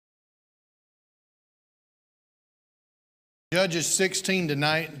Judges 16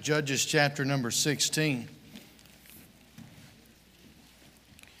 tonight, Judges chapter number 16.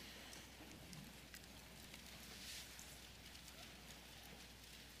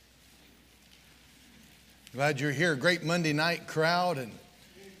 Glad you're here. Great Monday night crowd and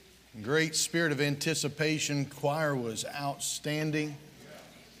great spirit of anticipation. Choir was outstanding.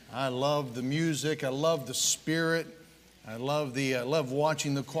 I love the music. I love the spirit. I love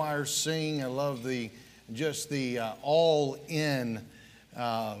watching the choir sing. I love the all-in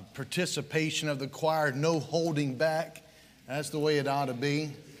participation of the choir, no holding back. That's the way it ought to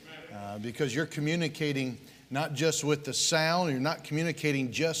be, because you're communicating not just with the sound, you're not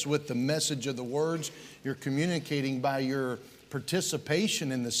communicating just with the message of the words, you're communicating by your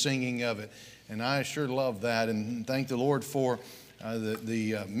participation in the singing of it. And I sure love that, and thank the Lord for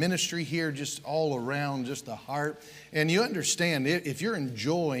the ministry here, just all around, just the heart. And you understand, if you're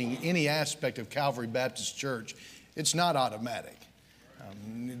enjoying any aspect of Calvary Baptist Church, it's not automatic.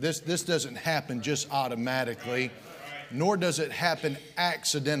 This doesn't happen just automatically, nor does it happen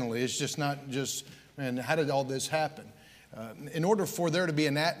accidentally. It's just not just, man, how did all this happen? In order for there to be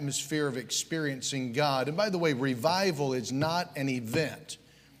an atmosphere of experiencing God, and by the way, revival is not an event,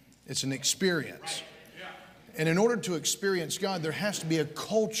 it's an experience. And in order to experience God, there has to be a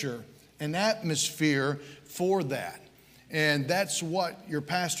culture, an atmosphere for that. And that's what your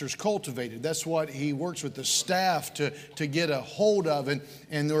pastor's cultivated. That's what he works with the staff to get a hold of. And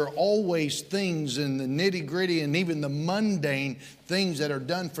there are always things in the nitty-gritty and even the mundane things that are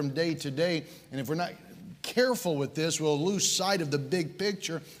done from day to day. And if we're not careful with this, we'll lose sight of the big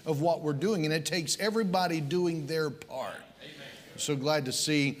picture of what we're doing. And it takes everybody doing their part. Amen. So glad to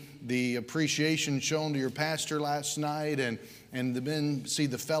see the appreciation shown to your pastor last night, and then see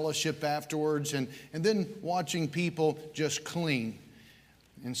the fellowship afterwards, and then watching people just clean.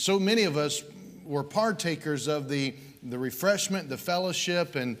 And so many of us were partakers of the refreshment, the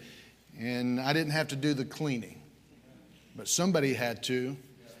fellowship, and I didn't have to do the cleaning. But somebody had to.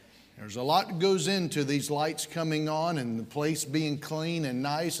 There's a lot that goes into these lights coming on and the place being clean and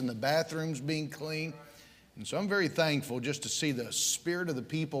nice and the bathrooms being clean. And so I'm very thankful just to see the spirit of the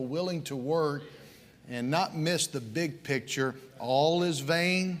people willing to work and not miss the big picture. All is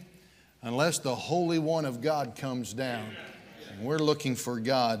vain unless the Holy One of God comes down. And we're looking for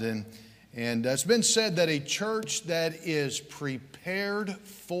God. And it's been said that a church that is prepared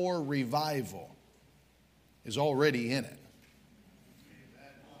for revival is already in it.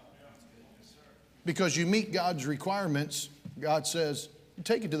 Because you meet God's requirements, God says,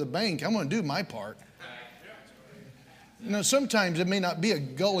 take it to the bank. I'm going to do my part. You know, sometimes it may not be a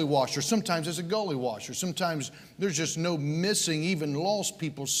gully washer. Sometimes it's a gully washer. Sometimes there's just no missing. Even lost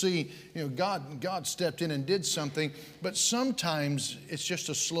people see, you know, God stepped in and did something. But sometimes it's just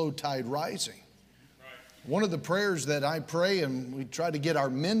a slow tide rising. Right. One of the prayers that I pray, and we try to get our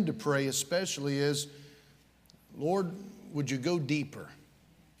men to pray especially, is, Lord, would you go deeper?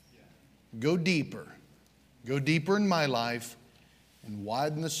 Yeah. Go deeper. Go deeper in my life and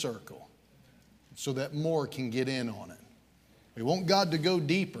widen the circle so that more can get in on it. We want God to go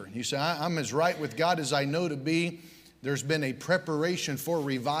deeper. You say, I'm as right with God as I know to be. There's been a preparation for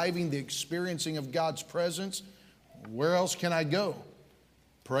reviving the experiencing of God's presence. Where else can I go?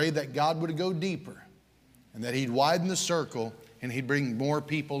 Pray that God would go deeper and that He'd widen the circle and He'd bring more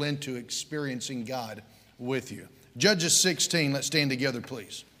people into experiencing God with you. Judges 16, let's stand together,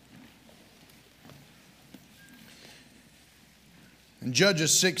 please. In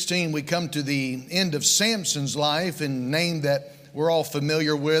Judges 16, we come to the end of Samson's life, and a name that we're all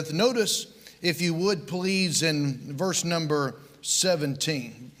familiar with. Notice, if you would please, in verse number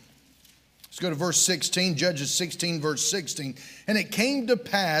 17. Let's go to verse 16, Judges 16, verse 16. And it came to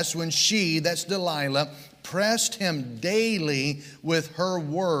pass when she, that's Delilah, pressed him daily with her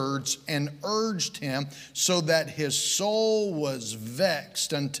words and urged him so that his soul was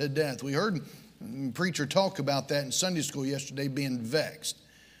vexed unto death. We heard preacher talk about that in Sunday school yesterday, being vexed.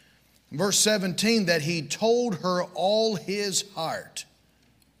 Verse 17, that he told her all his heart.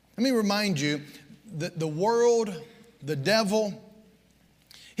 Let me remind you that the world, the devil,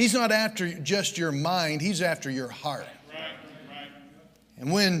 he's not after just your mind, he's after your heart. Right.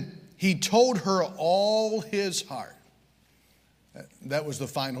 And when he told her all his heart, that was the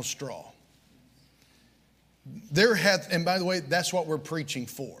final straw. And by the way, that's what we're preaching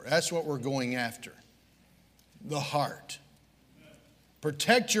for. That's what we're going after. The heart.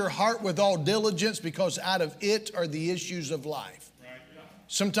 Protect your heart with all diligence, because out of it are the issues of life.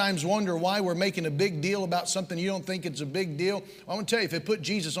 Sometimes wonder why we're making a big deal about something you don't think it's a big deal. Well, I want to tell you, if it put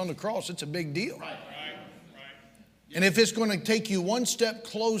Jesus on the cross, it's a big deal. Right. And if it's going to take you one step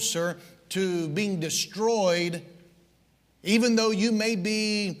closer to being destroyed Even though you may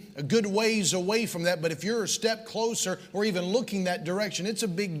be a good ways away from that, but if you're a step closer or even looking that direction, it's a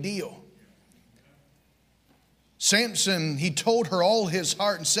big deal. Samson, he told her all his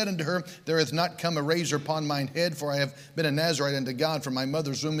heart and said unto her, there hath not come a razor upon mine head, for I have been a Nazarite unto God from my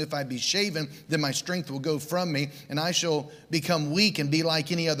mother's womb. If I be shaven, then my strength will go from me, and I shall become weak and be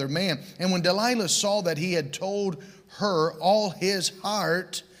like any other man. And when Delilah saw that he had told her all his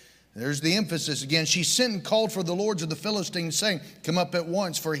heart, there's the emphasis again. She sent and called for the lords of the Philistines, saying, come up at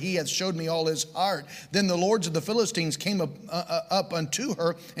once, for he hath showed me all his heart. Then the lords of the Philistines came up unto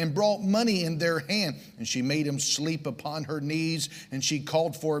her and brought money in their hand. And she made him sleep upon her knees. And she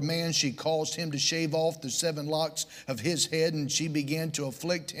called for a man. She caused him to shave off the 7 locks of his head. And she began to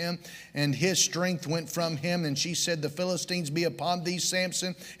afflict him. And his strength went from him. And she said, the Philistines be upon thee,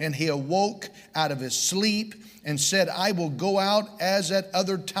 Samson. And he awoke out of his sleep and said, I will go out as at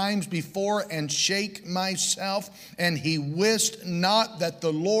other times before and shake myself. And he wist not that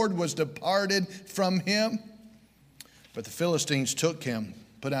the Lord was departed from him. But the Philistines took him,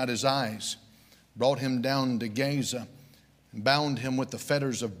 put out his eyes, brought him down to Gaza, and bound him with the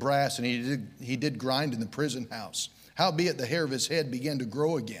fetters of brass, and he did grind in the prison house. Howbeit the hair of his head began to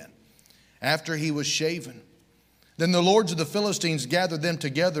grow again, after he was shaven. Then the lords of the Philistines gathered them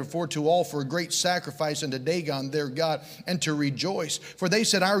together for to offer a great sacrifice unto Dagon their God, and to rejoice. For they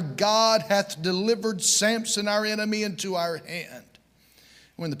said, our God hath delivered Samson our enemy into our hand.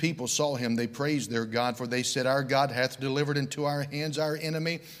 When the people saw him, they praised their God, for they said, our God hath delivered into our hands our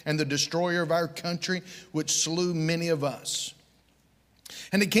enemy, and the destroyer of our country, which slew many of us.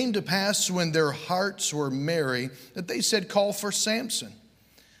 And it came to pass, when their hearts were merry, that they said, call for Samson,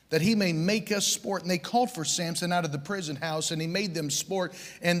 that he may make us sport. And they called for Samson out of the prison house, and he made them sport.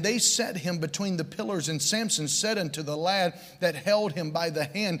 And they set him between the pillars. And Samson said unto the lad that held him by the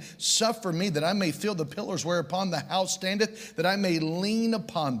hand, suffer me that I may feel the pillars whereupon the house standeth, that I may lean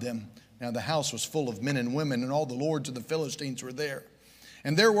upon them. Now the house was full of men and women, and all the lords of the Philistines were there.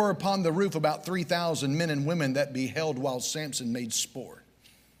 And there were upon the roof about 3,000 men and women that beheld while Samson made sport.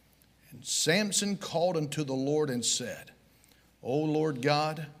 And Samson called unto the Lord and said, O Lord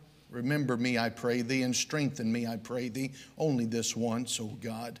God, remember me, I pray thee, and strengthen me, I pray thee, only this once, O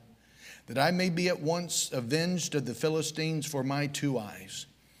God, that I may be at once avenged of the Philistines for my 2 eyes.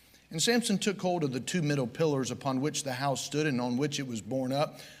 And Samson took hold of the 2 middle pillars upon which the house stood, and on which it was borne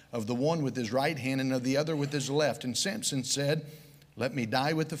up, of the one with his right hand, and of the other with his left. And Samson said, let me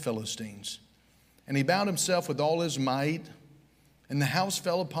die with the Philistines. And he bound himself with all his might, and the house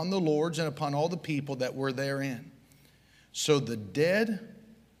fell upon the lords and upon all the people that were therein. So the dead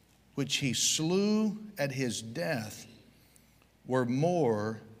which he slew at his death were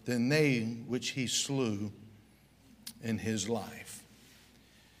more than they which he slew in his life.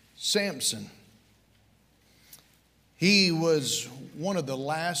 Samson, he was one of the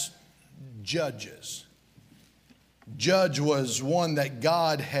last judges. Judge was one that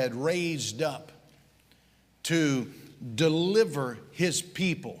God had raised up to deliver his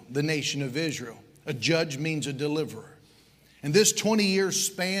people, the nation of Israel. A judge means a deliverer. And this 20-year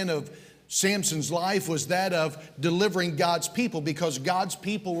span of Samson's life was that of delivering God's people, because God's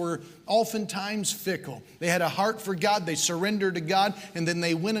people were oftentimes fickle. They had a heart for God, they surrendered to God, and then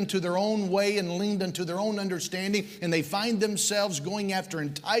they went into their own way and leaned into their own understanding, and they find themselves going after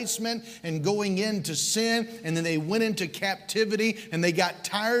enticement and going into sin, and then they went into captivity, and they got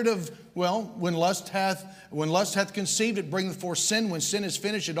tired of, well, when lust hath conceived, it bringeth forth sin. When sin is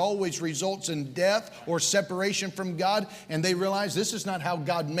finished, it always results in death or separation from God. And they realize this is not how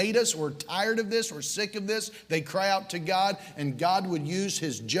God made us. We're tired of this. We're sick of this. They cry out to God, and God would use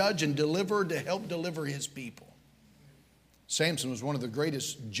his judge and deliverer to help deliver his people. Samson was one of the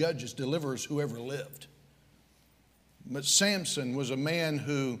greatest judges, deliverers who ever lived. But Samson was a man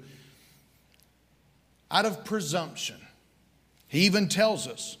who, out of presumption, he even tells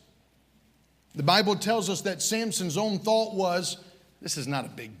us, the Bible tells us that Samson's own thought was, this is not a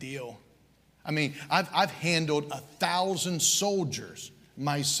big deal. I mean, I've handled 1,000 soldiers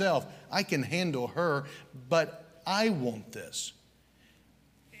myself. I can handle her, but I want this.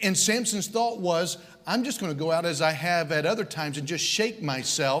 And Samson's thought was, I'm just going to go out as I have at other times and just shake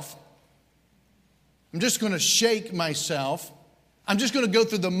myself. I'm just going to shake myself. I'm just going to go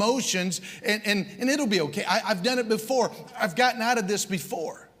through the motions, and it'll be okay. I've done it before. I've gotten out of this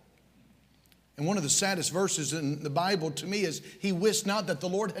before. And one of the saddest verses in the Bible to me is, he wist not that the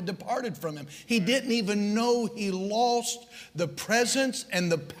Lord had departed from him. He didn't even know he lost the presence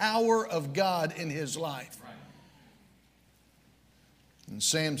and the power of God in his life. And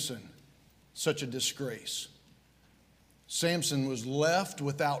Samson, such a disgrace. Samson was left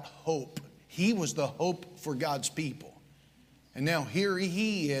without hope. He was the hope for God's people. And now here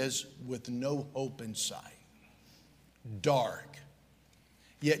he is with no hope in sight. Dark.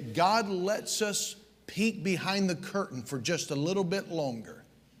 Yet God lets us peek behind the curtain for just a little bit longer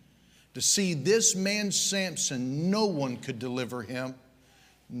to see this man Samson. No one could deliver him.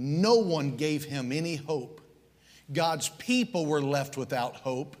 No one gave him any hope. God's people were left without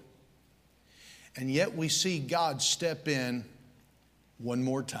hope. And yet we see God step in one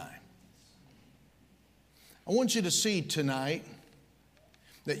more time. I want you to see tonight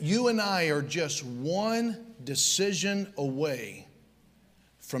that you and I are just one decision away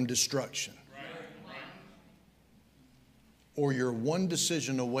from destruction. Or you're one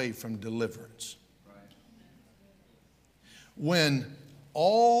decision away from deliverance. When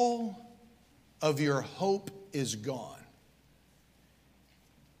all of your hope is gone,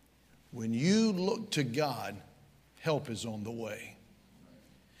 when you look to God, help is on the way.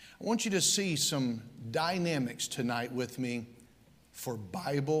 I want you to see some dynamics tonight with me for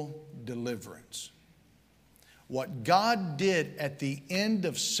Bible deliverance. What God did at the end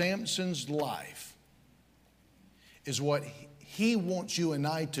of Samson's life is what He wants you and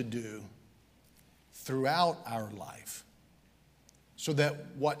I to do throughout our life. So that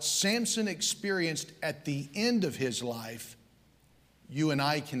what Samson experienced at the end of his life, you and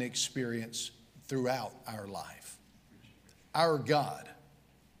I can experience throughout our life. Our God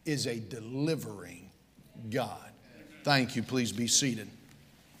is a delivering God. Thank you. Please be seated.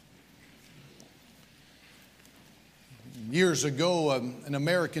 Years ago, an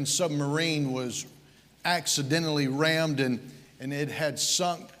American submarine was accidentally rammed and it had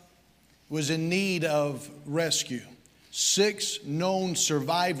sunk, was in need of rescue. 6 known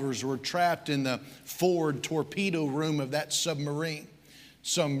survivors were trapped in the forward torpedo room of that submarine.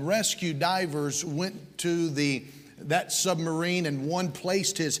 Some rescue divers went to that submarine, and one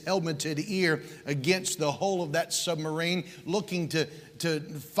placed his helmeted ear against the hull of that submarine, looking to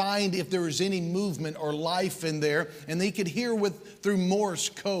find if there was any movement or life in there. And he could hear through Morse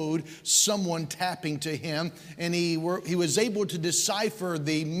code someone tapping to him, and he was able to decipher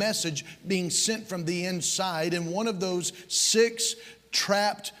the message being sent from the inside. And one of those 6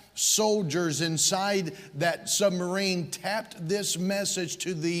 trapped soldiers inside that submarine tapped this message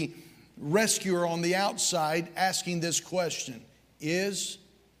to the rescuer on the outside, asking this question: is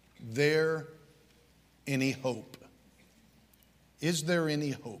there any hope? Is there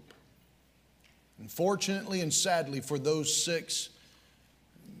any hope? Unfortunately and sadly for those 6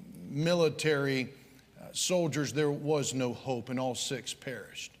 military soldiers, there was no hope, and all 6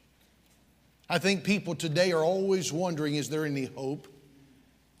 perished. I think people today are always wondering, is there any hope?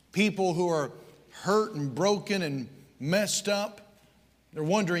 People who are hurt and broken and messed up, they're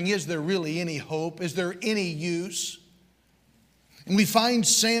wondering, is there really any hope? Is there any use? And we find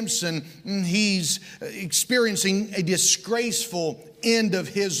Samson, he's experiencing a disgraceful end of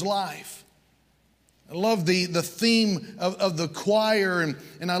his life. I love the theme of the choir,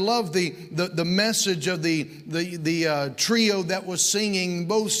 and I love the message of the trio that was singing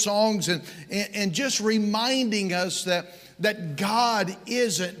both songs, and just reminding us that God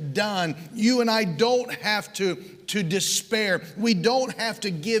isn't done. You and I don't have to despair. We don't have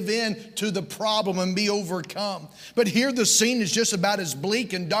to give in to the problem and be overcome. But here the scene is just about as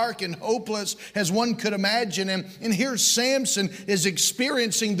bleak and dark and hopeless as one could imagine. And here Samson is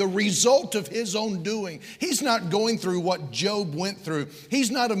experiencing the result of his own doing. He's not going through what Job went through. He's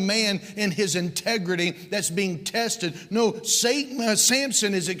not a man in his integrity that's being tested. No,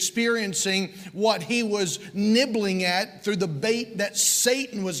 Samson is experiencing what he was nibbling at through the bait that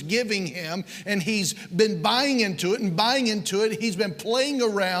Satan was giving him. And he's been buying into it. He's been playing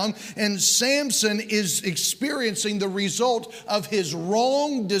around, and Samson is experiencing the result of his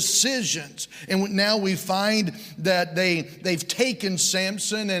wrong decisions. And now we find that they've taken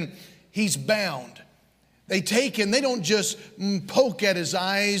Samson, and he's bound. They don't just poke at his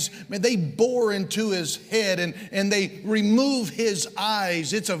eyes. They bore into his head and they remove his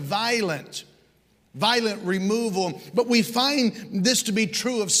eyes. It's a violent removal. But we find this to be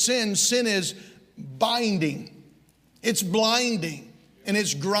true of sin. Sin is binding. It's blinding, and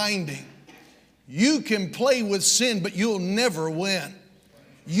it's grinding. You can play with sin, but you'll never win.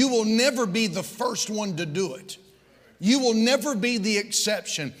 You will never be the first one to do it. You will never be the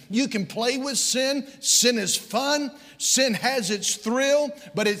exception. You can play with sin. Sin is fun. Sin has its thrill,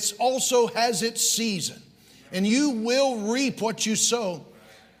 but it also has its season. And you will reap what you sow.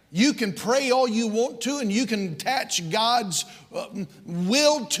 You can pray all you want to, and you can attach God's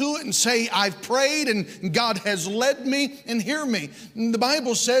will to it and say, I've prayed and God has led me, and hear me. And the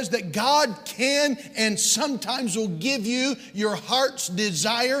Bible says that God can and sometimes will give you your heart's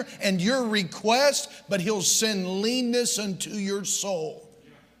desire and your request, but He'll send leanness unto your soul.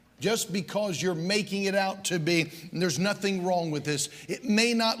 Just because you're making it out to be, and there's nothing wrong with this. It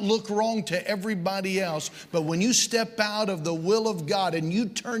may not look wrong to everybody else, but when you step out of the will of God and you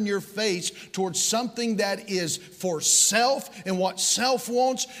turn your face towards something that is for self and what self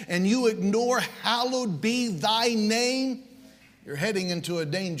wants, and you ignore hallowed be thy name, you're heading into a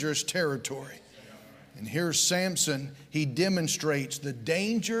dangerous territory. And here's Samson. He demonstrates the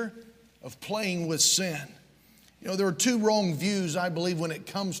danger of playing with sin. You know, there are two wrong views, I believe, when it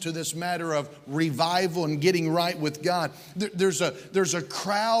comes to this matter of revival and getting right with God. There's a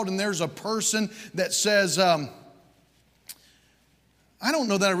crowd and there's a person that says, I don't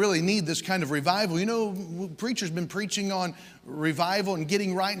know that I really need this kind of revival. You know, preachers been preaching on revival and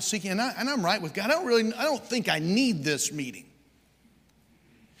getting right and seeking, and I'm right with God. I don't think I need this meeting.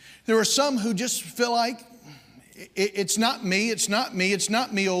 There are some who just feel like it's not me,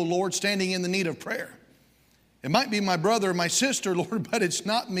 oh Lord, standing in the need of prayer. It might be my brother or my sister, Lord, but it's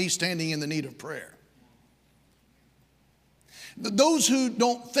not me standing in the need of prayer. Those who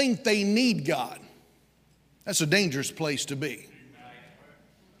don't think they need God, that's a dangerous place to be.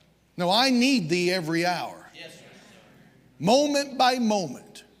 No, I need thee every hour, moment by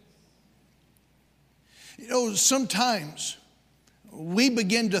moment. You know, sometimes we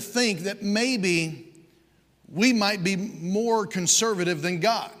begin to think that maybe we might be more conservative than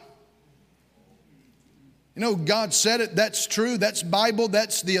God. You know, God said it, that's true, that's Bible,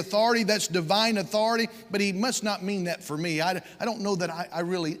 that's the authority, that's divine authority, but He must not mean that for me. I don't know that I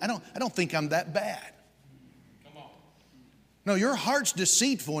don't think I'm that bad. Come on. No, your heart's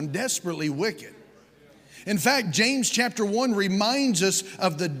deceitful and desperately wicked. In fact, James chapter 1 reminds us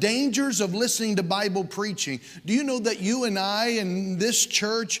of the dangers of listening to Bible preaching. Do you know that you and I in this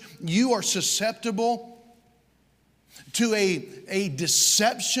church, you are susceptible to a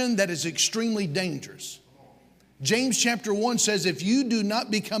deception that is extremely dangerous? James chapter 1 says, if you do not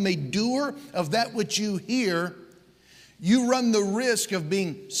become a doer of that which you hear, you run the risk of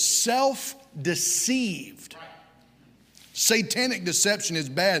being self-deceived. Satanic deception is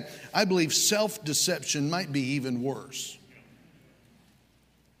bad. I believe self-deception might be even worse.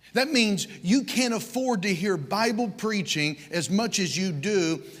 That means you can't afford to hear Bible preaching as much as you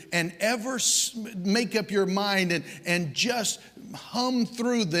do and ever make up your mind and just hum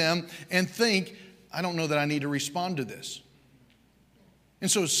through them and think, I don't know that I need to respond to this.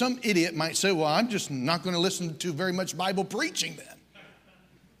 And so some idiot might say, well, I'm just not going to listen to very much Bible preaching then.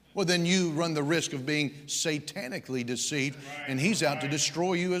 Well, then you run the risk of being satanically deceived, and he's out to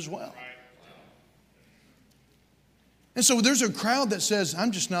destroy you as well. And so there's a crowd that says,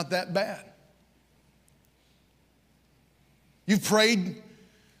 I'm just not that bad. You've prayed,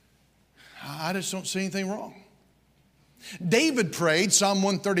 I just don't see anything wrong. David prayed, Psalm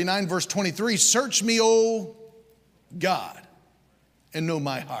 139, verse 23, search me, O God, and know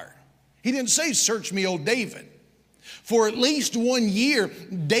my heart. He didn't say, search me, O David. For at least 1 year,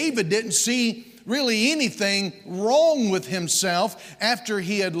 David didn't see really anything wrong with himself after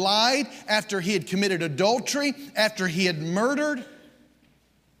he had lied, after he had committed adultery, after he had murdered.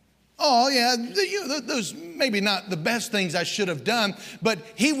 Oh, yeah, those maybe not the best things I should have done, but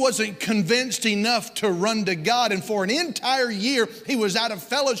he wasn't convinced enough to run to God. And for an entire year, he was out of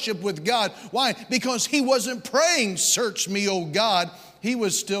fellowship with God. Why? Because he wasn't praying, search me, O God. He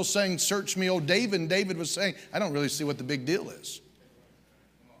was still saying, search me, O David. And David was saying, I don't really see what the big deal is.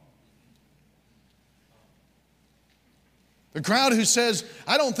 The crowd who says,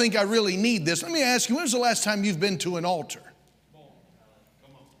 I don't think I really need this. Let me ask you, when was the last time you've been to an altar?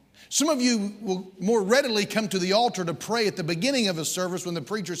 Some of you will more readily come to the altar to pray at the beginning of a service when the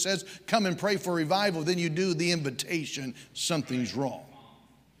preacher says, come and pray for revival, than you do the invitation. Something's wrong.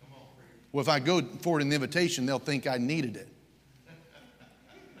 Well, if I go for it in the invitation, they'll think I needed it.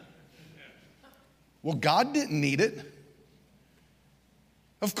 Well, God didn't need it.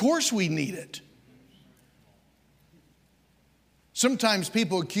 Of course we need it. Sometimes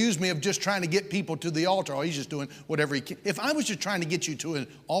people accuse me of just trying to get people to the altar. Oh, he's just doing whatever he can. If I was just trying to get you to an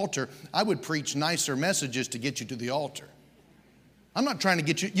altar, I would preach nicer messages to get you to the altar. I'm not trying to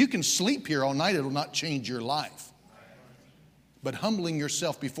get you. You can sleep here all night. It will not change your life. But humbling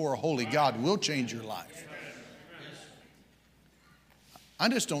yourself before a holy God will change your life. I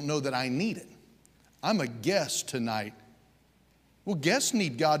just don't know that I need it. I'm a guest tonight. Well, guests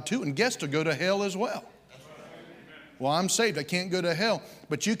need God too, and guests will go to hell as well. Well, I'm saved. I can't go to hell.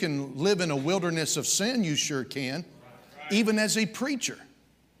 But you can live in a wilderness of sin. You sure can. Even as a preacher.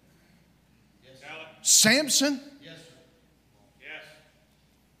 Samson.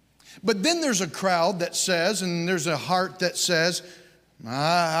 But then there's a crowd that says, and there's a heart that says,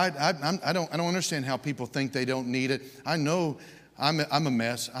 I don't understand how people think they don't need it. I know I'm a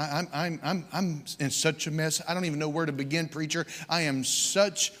mess. I'm in such a mess. I don't even know where to begin, preacher. I am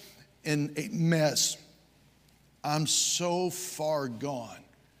such in a mess. I'm so far gone.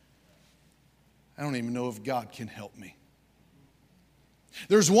 I don't even know if God can help me.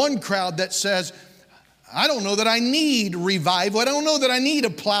 There's one crowd that says, I don't know that I need revival. I don't know that I need a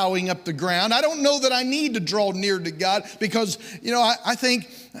plowing up the ground. I don't know that I need to draw near to God because, I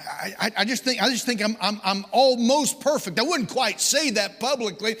just think I'm almost perfect. I wouldn't quite say that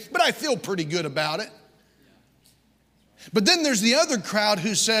publicly, but I feel pretty good about it. But then there's the other crowd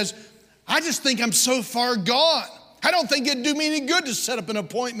who says, I just think I'm so far gone. I don't think it'd do me any good to set up an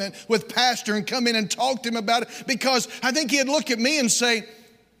appointment with pastor and come in and talk to him about it because I think he'd look at me and say,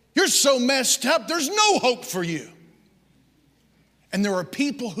 you're so messed up, there's no hope for you. And there are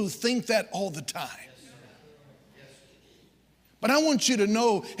people who think that all the time. But I want you to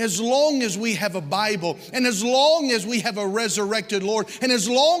know, as long as we have a Bible, and as long as we have a resurrected Lord, and as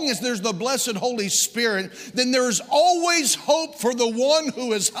long as there's the blessed Holy Spirit, then there's always hope for the one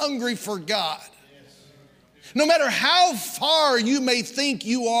who is hungry for God. No matter how far you may think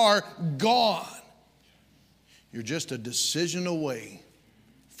you are gone, you're just a decision away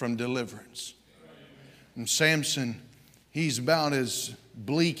from deliverance. And Samson, he's about as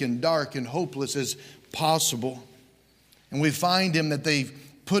bleak and dark and hopeless as possible. And we find him that they've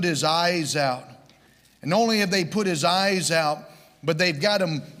put his eyes out. And not only have they put his eyes out, but they've got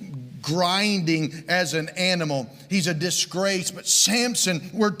him grinding as an animal. He's a disgrace. But Samson,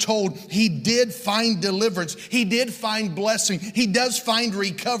 we're told, he did find deliverance. He did find blessing. He does find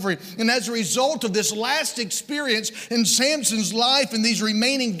recovery. And as a result of this last experience in Samson's life in these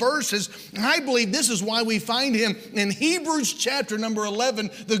remaining verses, I believe this is why we find him in Hebrews chapter number 11,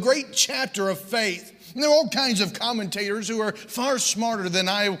 the great chapter of faith. And there are all kinds of commentators who are far smarter than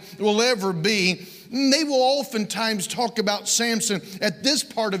I will ever be. And they will oftentimes talk about Samson at this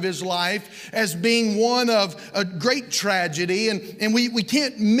part of his life as being one of a great tragedy. And we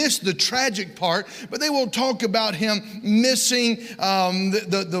can't miss the tragic part, but they will talk about him missing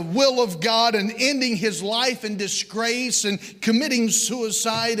the will of God and ending his life in disgrace and committing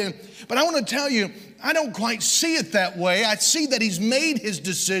suicide. But I want to tell you, I don't quite see it that way. I see that he's made his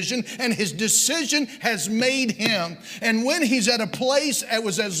decision, and his decision has made him. And when he's at a place that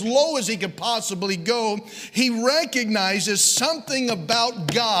was as low as he could possibly go, he recognizes something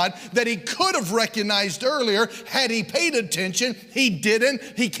about God that he could have recognized earlier had he paid attention. He didn't.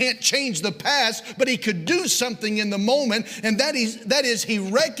 He can't change the past, but he could do something in the moment, and that is he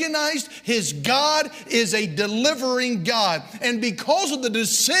recognized his God is a delivering God. And because of the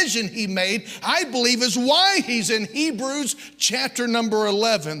decision he made, I believe is why he's in Hebrews chapter number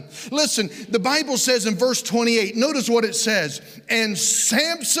 11. Listen, the Bible says in verse 28, notice what it says. And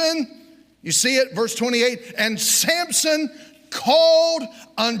Samson, you see it, verse 28, and Samson called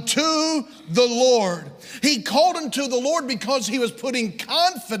unto the Lord. He called unto the Lord because he was putting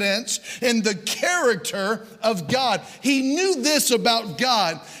confidence in the character of God. He knew this about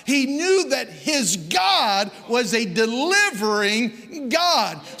God. He knew that his God was a delivering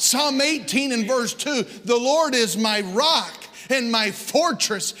God. Psalm 18 and verse 2, the Lord is my rock and my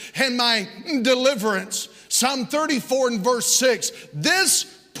fortress and my deliverance. Psalm 34 and verse 6,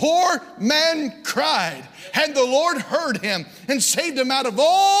 this poor man cried, and the Lord heard him and saved him out of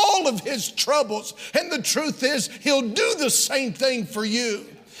all of his troubles. And the truth is, he'll do the same thing for you.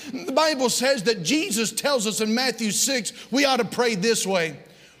 The Bible says that Jesus tells us in Matthew 6, we ought to pray this way.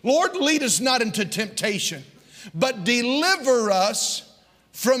 Lord, lead us not into temptation, but deliver us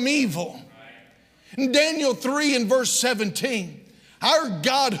from evil. In Daniel 3 and verse 17, our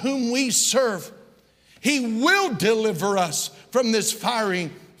God whom we serve, he will deliver us from this fiery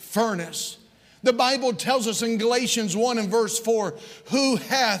furnace. The Bible tells us in Galatians 1 and verse 4, who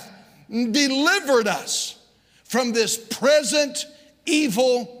hath delivered us from this present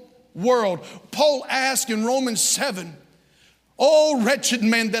evil world. Paul asked in Romans 7, oh, wretched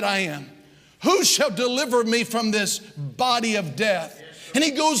man that I am, who shall deliver me from this body of death? And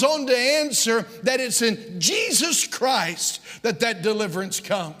he goes on to answer that it's in Jesus Christ that deliverance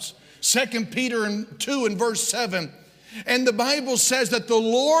comes. 2 Peter 2 and verse 7. And the Bible says that the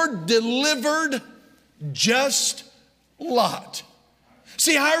Lord delivered just Lot.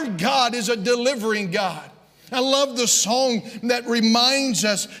 See, our God is a delivering God. I love the song that reminds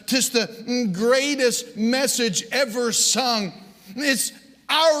us just the greatest message ever sung. It's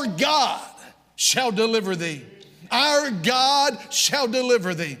our God shall deliver thee. Our God shall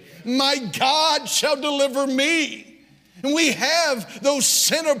deliver thee. My God shall deliver me. And we have those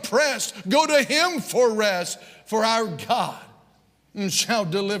sin oppressed. Go to Him for rest. For our God shall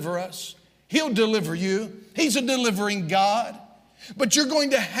deliver us. He'll deliver you. He's a delivering God. But you're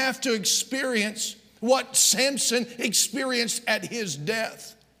going to have to experience what Samson experienced at his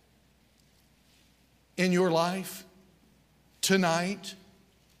death. In your life tonight,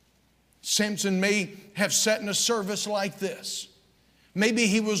 Samson may have sat in a service like this. Maybe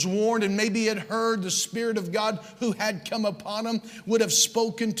he was warned, and maybe he had heard the Spirit of God who had come upon him would have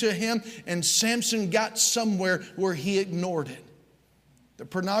spoken to him, and Samson got somewhere where he ignored it. The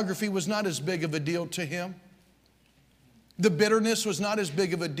pornography was not as big of a deal to him. The bitterness was not as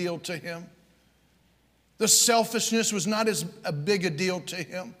big of a deal to him. The selfishness was not as big a deal to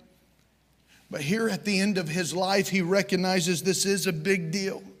him. But here at the end of his life, he recognizes this is a big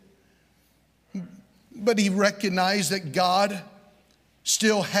deal. But he recognized that God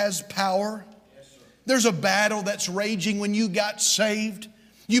still has power. There's a battle that's raging when you got saved.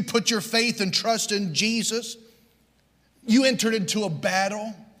 You put your faith and trust in Jesus. You entered into a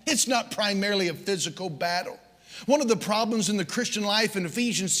battle. It's not primarily a physical battle. One of the problems in the Christian life, and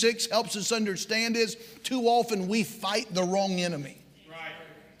Ephesians 6 helps us understand, is too often we fight the wrong enemy.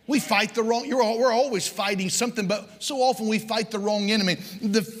 We fight the wrong, we're always fighting something, but so often we fight the wrong enemy.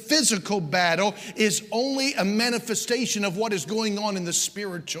 The physical battle is only a manifestation of what is going on in the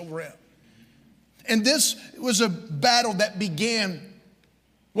spiritual realm. And this was a battle that began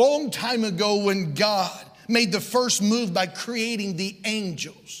a long time ago when God made the first move by creating the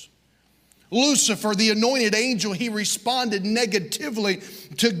angels. Lucifer, the anointed angel, he responded negatively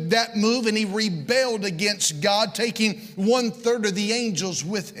to that move, and he rebelled against God, taking 1/3 of the angels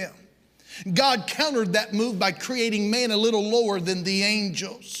with him. God countered that move by creating man a little lower than the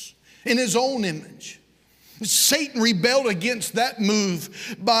angels in His own image. Satan rebelled against that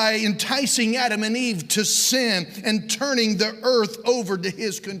move by enticing Adam and Eve to sin and turning the earth over to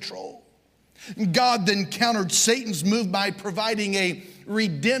his control. God then countered Satan's move by providing a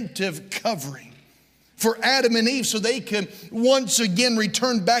redemptive covering for Adam and Eve so they could once again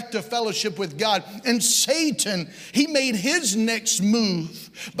return back to fellowship with God. And Satan, he made his next move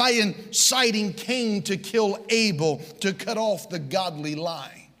by inciting Cain to kill Abel, to cut off the godly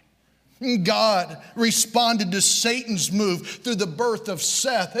line. God responded to Satan's move through the birth of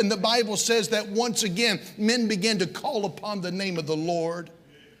Seth. And the Bible says that once again, men began to call upon the name of the Lord.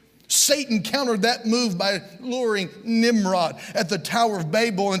 Satan countered that move by luring Nimrod at the Tower of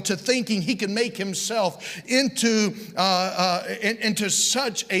Babel into thinking he could make himself into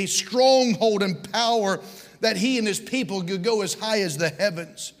such a stronghold and power that he and his people could go as high as the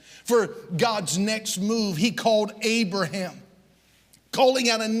heavens. For God's next move, he called Abraham, calling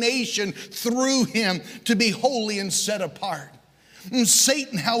out a nation through him to be holy and set apart. And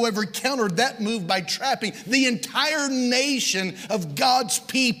Satan, however, countered that move by trapping the entire nation of God's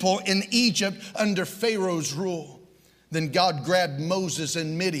people in Egypt under Pharaoh's rule. Then God grabbed Moses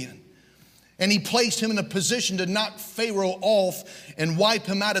in Midian, and he placed him in a position to knock Pharaoh off and wipe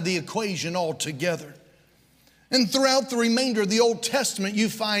him out of the equation altogether. And throughout the remainder of the Old Testament, you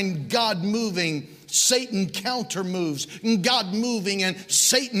find God moving, Satan counter moves, and God moving and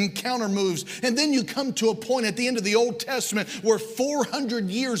Satan counter moves. And then you come to a point at the end of the Old Testament where 400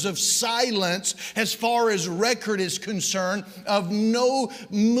 years of silence as far as record is concerned of no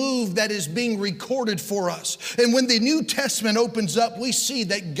move that is being recorded for us. And when the New Testament opens up, we see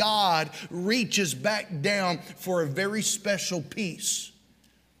that God reaches back down for a very special piece,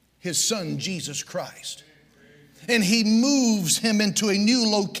 His Son, Jesus Christ. And He moves him into a new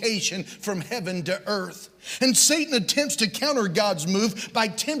location from heaven to earth. And Satan attempts to counter God's move by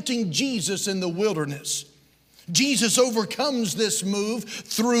tempting Jesus in the wilderness. Jesus overcomes this move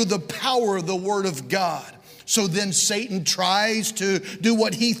through the power of the Word of God. So then Satan tries to do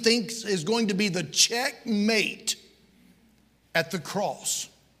what he thinks is going to be the checkmate at the cross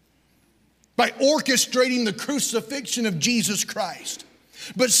by orchestrating the crucifixion of Jesus Christ.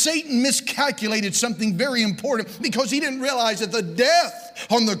 But Satan miscalculated something very important because he didn't realize that the death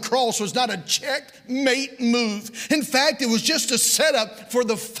on the cross was not a checkmate move. In fact, it was just a setup for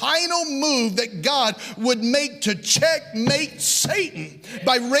the final move that God would make to checkmate Satan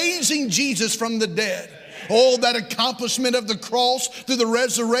by raising Jesus from the dead. Oh, that accomplishment of the cross through the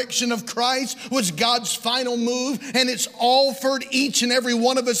resurrection of Christ was God's final move, and it's offered each and every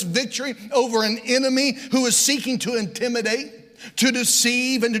one of us victory over an enemy who is seeking to intimidate. to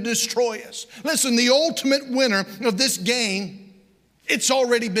deceive and to destroy us. Listen, the ultimate winner of this game, it's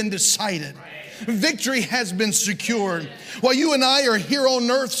already been decided. Victory has been secured. While you and I are here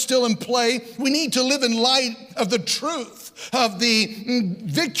on earth still in play, we need to live in light of the truth of the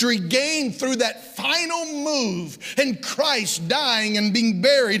victory gained through that final move in Christ dying and being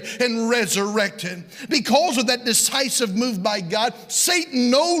buried and resurrected. Because of that decisive move by God, Satan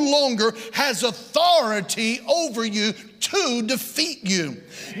no longer has authority over you to defeat you.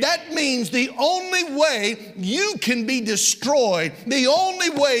 That means the only way you can be destroyed, the only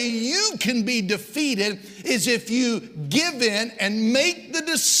way you can be defeated is if you give in and make the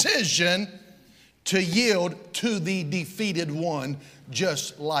decision to yield to the defeated one,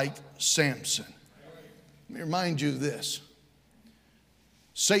 just like Samson. Let me remind you of this.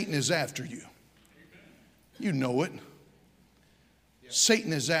 Satan is after you. You know it.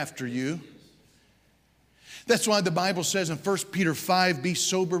 Satan is after you. That's why the Bible says in 1 Peter 5, be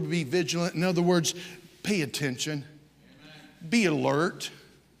sober, be vigilant. In other words, pay attention. Be alert.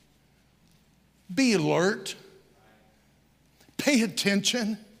 Be alert. Pay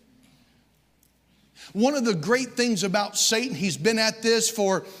attention. One of the great things about Satan, he's been at this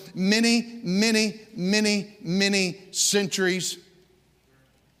for many, many, many, many centuries.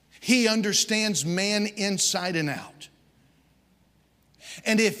 He understands man inside and out.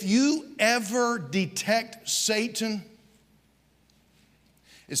 And if you ever detect Satan,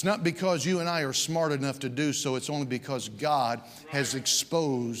 it's not because you and I are smart enough to do so. It's only because God has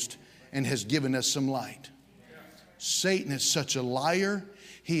exposed and has given us some light. Satan is such a liar.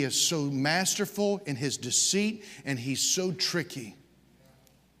 He is so masterful in his deceit, and he's so tricky.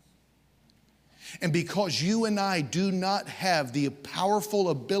 And because you and I do not have the powerful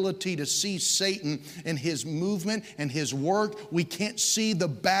ability to see Satan and his movement and his work, we can't see the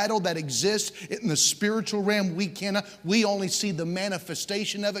battle that exists in the spiritual realm. We only see the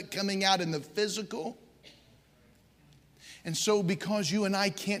manifestation of it coming out in the physical. And so because you and I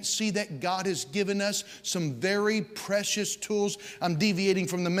can't see that, God has given us some very precious tools. I'm deviating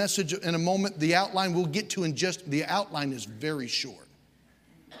from the message in a moment. The outline we'll get to the outline is very short.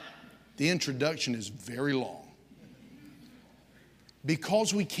 The introduction is very long.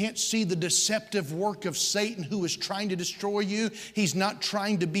 Because we can't see the deceptive work of Satan who is trying to destroy you. He's not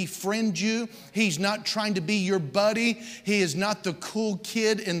trying to befriend you. He's not trying to be your buddy. He is not the cool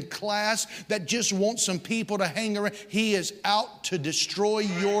kid in class that just wants some people to hang around. He is out to destroy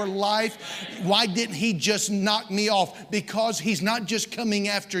your life. Why didn't he just knock me off? Because he's not just coming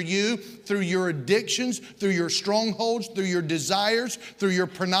after you through your addictions, through your strongholds, through your desires, through your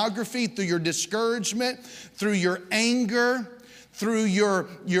pornography, through your discouragement, through your anger, through your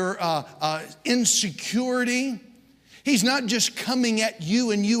insecurity. He's not just coming at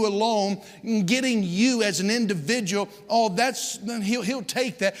you and you alone, getting you as an individual. Oh, he'll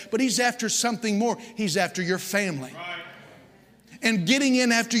take that. But he's after something more. He's after your family. Right. And getting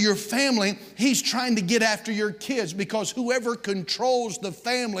in after your family, he's trying to get after your kids, because whoever controls the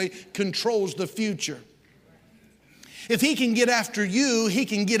family controls the future. If he can get after you, he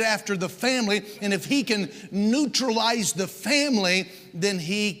can get after the family. And if he can neutralize the family, then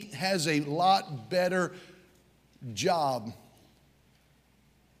he has a lot better job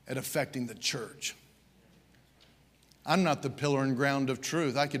at affecting the church. I'm not the pillar and ground of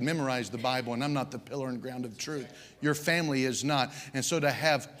truth. I could memorize the Bible, and I'm not the pillar and ground of truth. Your family is not. And so to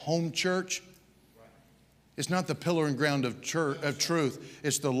have home church, it's not the pillar and ground of truth.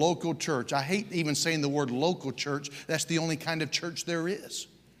 It's the local church. I hate even saying the word local church. That's the only kind of church there is.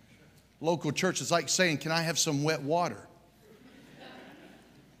 Local church is like saying, can I have some wet water?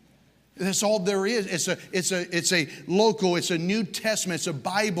 That's all there is. It's a local, it's a New Testament, it's a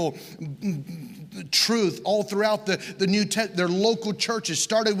Bible truth all throughout the New Testament. They're local churches,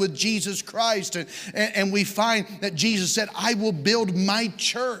 started with Jesus Christ. And we find that Jesus said, I will build my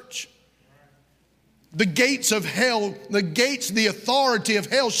church. The gates of hell, the authority of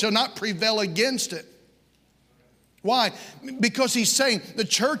hell shall not prevail against it. Why? Because he's saying the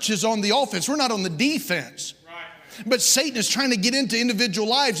church is on the offense. We're not on the defense. But Satan is trying to get into individual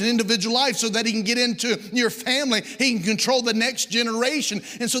lives so that he can get into your family. He can control the next generation,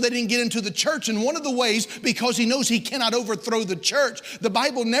 and so that he can get into the church. And one of the ways, because he knows he cannot overthrow the church, the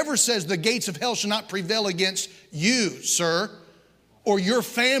Bible never says the gates of hell shall not prevail against you, sir, or your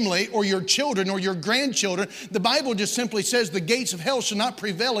family, or your children, or your grandchildren. The Bible just simply says the gates of hell shall not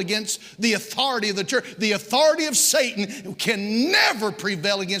prevail against the authority of the church. The authority of Satan can never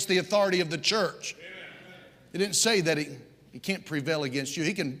prevail against the authority of the church. It didn't say that he can't prevail against you.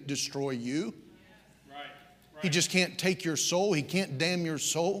 He can destroy you. Right. He just can't take your soul. He can't damn your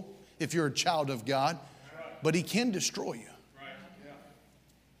soul if you're a child of God. But he can destroy you. Right.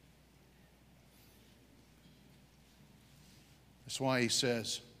 That's why he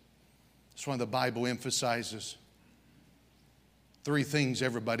says, that's why the Bible emphasizes 3 things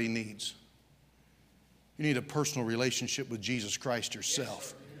everybody needs. You need a personal relationship with Jesus Christ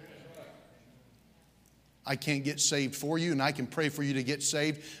yourself. I can't get saved for you, and I can pray for you to get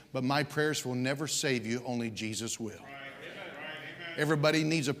saved, but my prayers will never save you. Only Jesus will. Everybody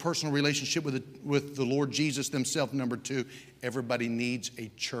needs a personal relationship with the Lord Jesus themselves. Number 2, everybody needs a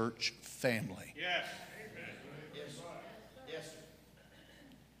church family. Yes. Yes.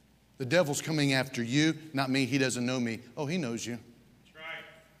 The devil's coming after you, not me. He doesn't know me. Oh, he knows you. That's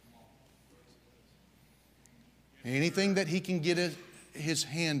right. Anything that he can get his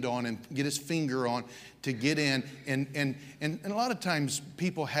hand on and get his finger on to get in. And a lot of times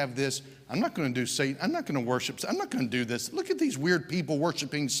people have this, I'm not going to do Satan. I'm not going to worship. I'm not going to do this. Look at these weird people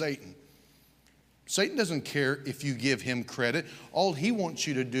worshiping Satan. Satan doesn't care if you give him credit. All he wants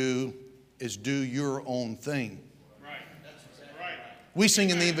you to do is do your own thing. Right. That's right. We sing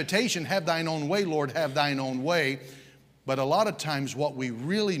in the invitation, have thine own way, Lord, have thine own way. But a lot of times what we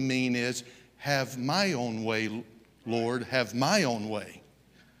really mean is, have my own way, Lord, have my own way.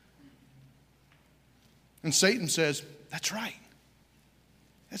 And Satan says, that's right.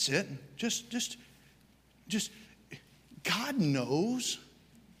 That's it. Just, God knows.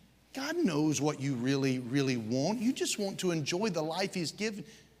 God knows what you really, really want. You just want to enjoy the life he's given.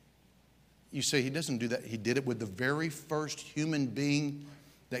 You say he doesn't do that. He did it with the very first human being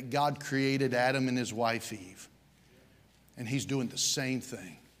that God created, Adam and his wife Eve. And he's doing the same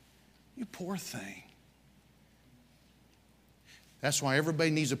thing. You poor thing. That's why everybody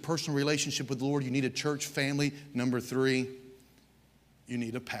needs a personal relationship with the Lord. You need a church family. Number 3, you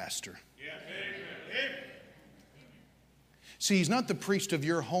need a pastor. Yeah. Amen. See, he's not the priest of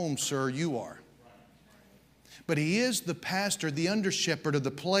your home, sir. You are. But he is the pastor, the under-shepherd of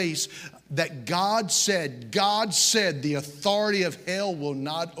the place that God said the authority of hell will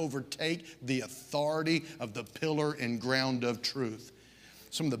not overtake the authority of the pillar and ground of truth.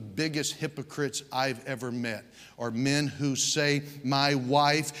 Some of the biggest hypocrites I've ever met are men who say, my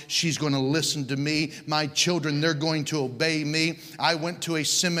wife, she's going to listen to me. My children, they're going to obey me. I went to a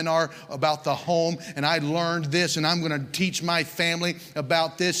seminar about the home and I learned this and I'm going to teach my family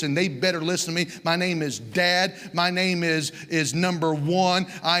about this and they better listen to me. My name is Dad. My name is number 1.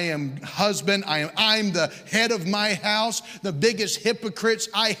 I am husband. I'm the head of my house. The biggest hypocrites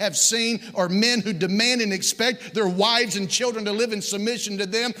I have seen are men who demand and expect their wives and children to live in submission to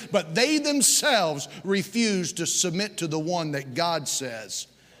them, but they themselves refuse to submit to the one that God says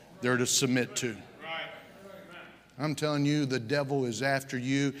they're to submit to. I'm telling you, the devil is after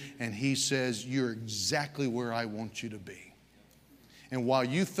you, and he says, you're exactly where I want you to be. And while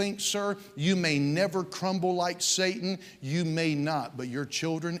you think, sir, you may never crumble like Satan, you may not, but your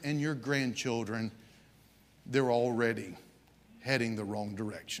children and your grandchildren, they're already heading the wrong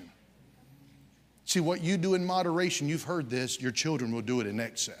direction. See, what you do in moderation, you've heard this, your children will do it in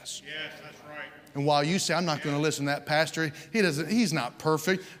excess. Yes, that's right. And while you say, I'm not going to listen to that pastor, he's not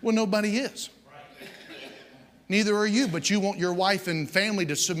perfect. Well, nobody is. Neither are you, but you want your wife and family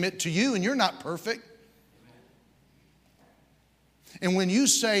to submit to you, and you're not perfect. And when you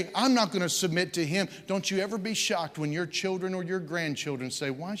say, I'm not going to submit to him, don't you ever be shocked when your children or your grandchildren say,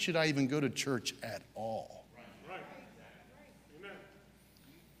 why should I even go to church at all? Right. Amen.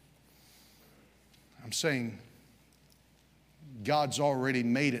 I'm saying God's already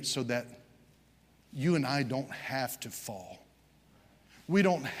made it so that you and I don't have to fall. We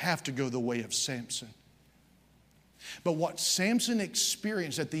don't have to go the way of Samson. But what Samson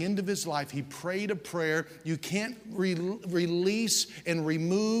experienced at the end of his life, he prayed a prayer. You can't release and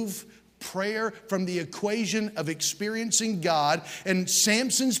remove prayer from the equation of experiencing God. And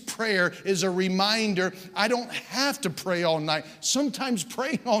Samson's prayer is a reminder, I don't have to pray all night. Sometimes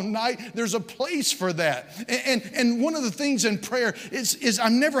praying all night, there's a place for that. And one of the things in prayer is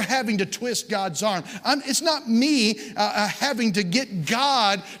I'm never having to twist God's arm. It's not me having to get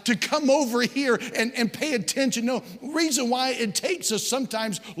God to come over here and pay attention. No, reason why it takes us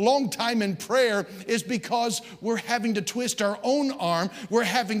sometimes long time in prayer is because we're having to twist our own arm. We're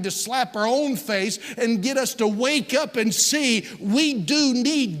having to slap our own face and get us to wake up and see we do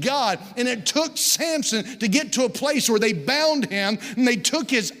need God. And it took Samson to get to a place where they bound him and they took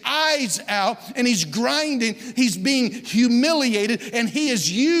his eyes out and he's grinding, he's being humiliated, and he is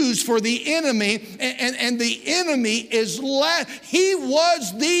used for the enemy, and the enemy is he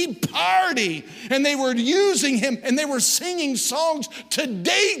was the party, and they were using him and they were singing songs to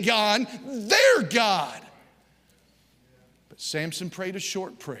Dagon, their God. But Samson prayed a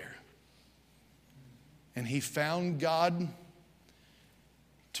short prayer. And he found God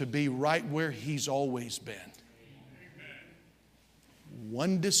to be right where he's always been.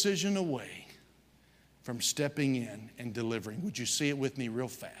 one decision away from stepping in and delivering. Would you see it with me real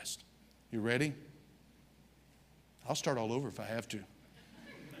fast? You ready? I'll start all over if I have to.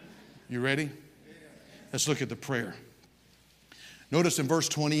 You ready? Let's look at the prayer. Notice in verse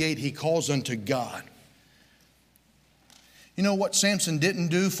 28, he calls unto God. You know what Samson didn't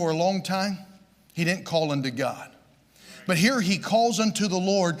do for a long time? He didn't call unto God. But here he calls unto the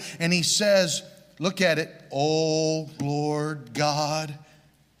Lord and he says, look at it, "O Lord God,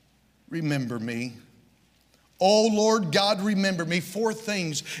 remember me. O Lord God, remember me." 4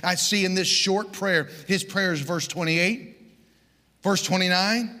 things I see in this short prayer. His prayer is verse 28, verse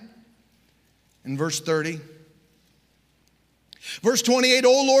 29, and verse 30. Verse 28,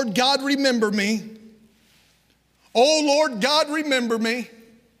 "O Lord God, remember me. O Lord God, remember me."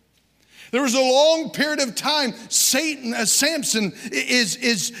 There was a long period of time Samson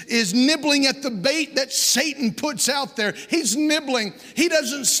is nibbling at the bait that Satan puts out there. He's nibbling. He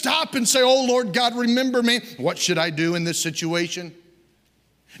doesn't stop and say, "Oh Lord God, remember me. What should I do in this situation?"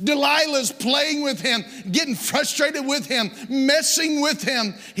 Delilah's playing with him, getting frustrated with him, messing with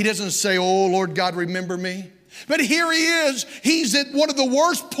him. He doesn't say, "Oh Lord God, remember me." But here he is. He's at one of the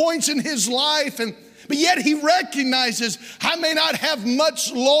worst points in his life, but yet he recognizes, I may not have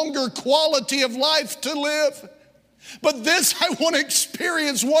much longer quality of life to live, but this I want to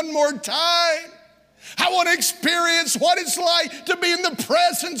experience one more time. I want to experience what it's like to be in the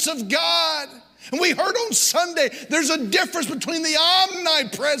presence of God. And we heard on Sunday, there's a difference between the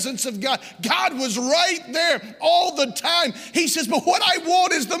omnipresence of God. God was right there all the time. He says, but what I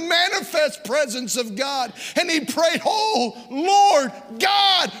want is the manifest presence of God. And he prayed, "Oh, Lord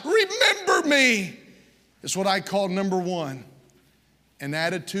God, remember me." It's what I call number 1, an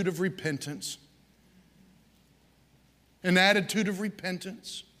attitude of repentance. An attitude of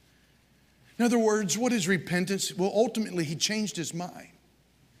repentance. In other words, what is repentance? Well, ultimately, he changed his mind.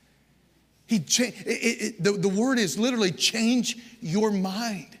 The word is literally change your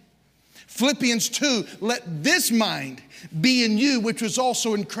mind. Philippians 2, "Let this mind be in you, which was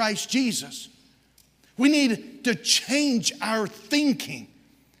also in Christ Jesus." We need to change our thinking.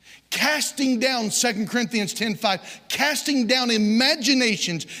 Casting down, 2 Corinthians 10:5, casting down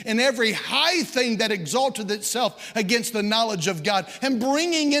imaginations and every high thing that exalted itself against the knowledge of God, and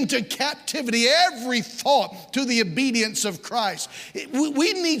bringing into captivity every thought to the obedience of Christ.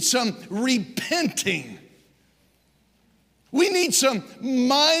 We need some repenting. We need some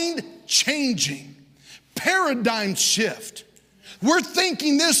mind changing, paradigm shift. We're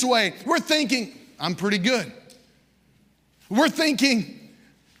thinking this way. We're thinking, I'm pretty good. We're thinking,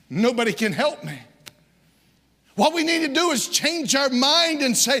 nobody can help me. What we need to do is change our mind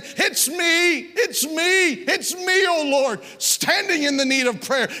and say, it's me, it's me, it's me, oh Lord, standing in the need of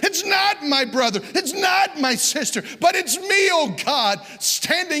prayer. It's not my brother, it's not my sister, but it's me, oh God,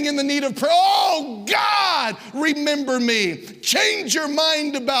 standing in the need of prayer. Oh God, remember me. Change your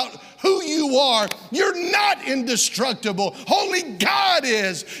mind about who you are. You're not indestructible. Only God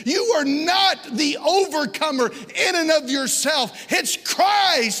is. You are not the overcomer in and of yourself. It's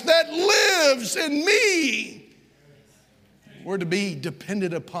Christ that lives in me. We're to be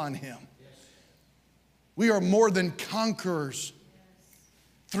dependent upon him. We are more than conquerors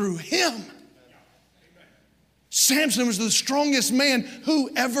through him. Samson was the strongest man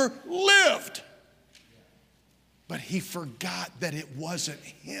who ever lived. But he forgot that it wasn't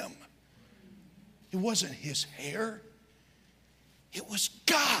him. It wasn't his hair. It was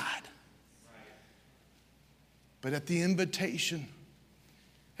God. But at the invitation,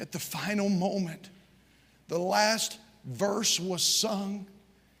 at the final moment, the last verse was sung.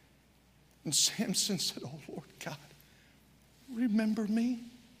 And Samson said, "Oh Lord God, remember me."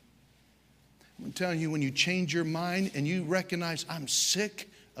 I'm telling you, when you change your mind and you recognize, I'm sick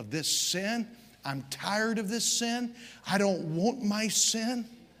of this sin, I'm tired of this sin, I don't want my sin.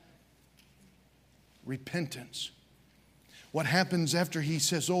 Repentance. What happens after he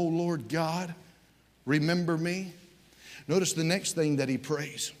says, "Oh Lord God, remember me"? Notice the next thing that he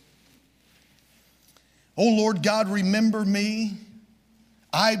prays. "Oh Lord God, remember me,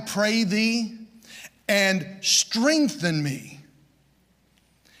 I pray thee, and strengthen me."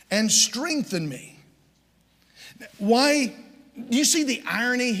 And strengthen me. Why? Do you see the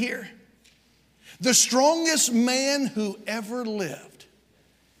irony here? The strongest man who ever lived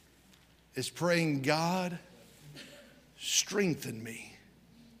is praying, "God, strengthen me."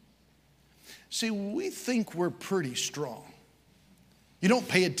 See, we think we're pretty strong. You don't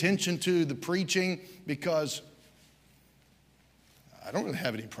pay attention to the preaching because I don't really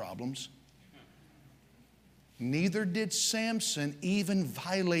have any problems. Neither did Samson, even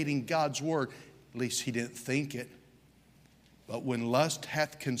violating God's word. At least he didn't think it. But when lust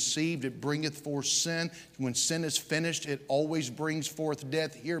hath conceived, it bringeth forth sin. When sin is finished, it always brings forth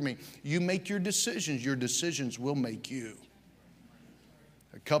death. Hear me. You make your decisions will make you.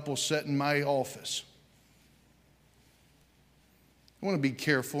 A couple sat in my office. I want to be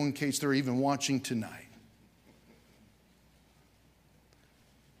careful in case they're even watching tonight.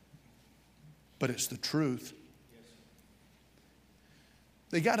 But it's the truth.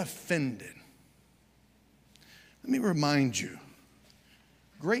 They got offended. Let me remind you,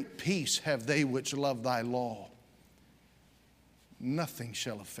 great peace have they which love thy law. Nothing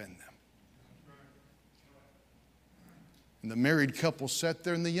shall offend them. And the married couple sat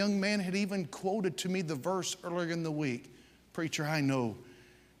there, and the young man had even quoted to me the verse earlier in the week. Preacher, I know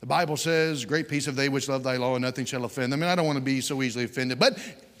the Bible says, great peace have they which love thy law, and nothing shall offend them. And I don't want to be so easily offended, but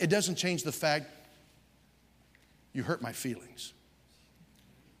it doesn't change the fact you hurt my feelings.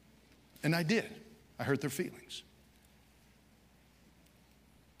 And I did. I hurt their feelings.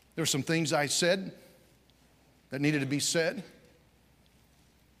 There were some things I said that needed to be said,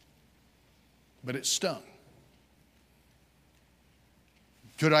 but it stung.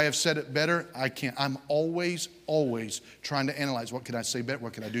 Could I have said it better? I can't. I'm always trying to analyze. What could I say better?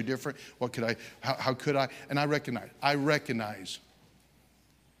 What could I do different? How could I? And I recognize.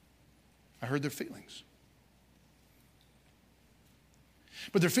 I heard their feelings.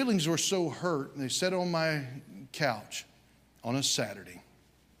 But their feelings were so hurt, and they sat on my couch on a Saturday.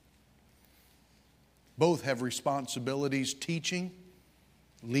 Both have responsibilities, teaching,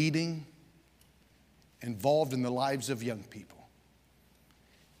 leading, involved in the lives of young people.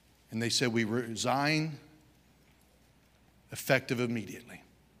 And they said, we resign effective immediately.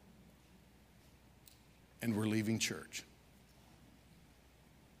 And we're leaving church.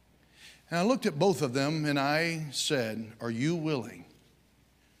 And I looked at both of them and I said, are you willing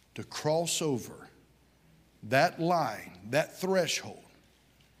to cross over that line, that threshold,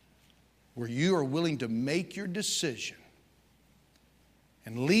 where you are willing to make your decision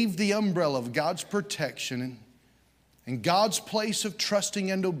and leave the umbrella of God's protection and God's place of trusting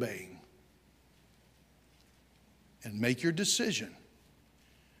and obeying, and make your decision,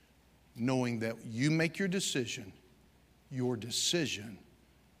 knowing that you make your decision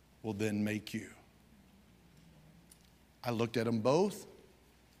will then make you. I looked at them both,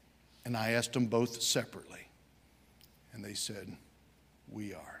 and I asked them both separately, and they said,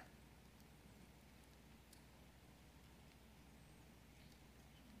 we are.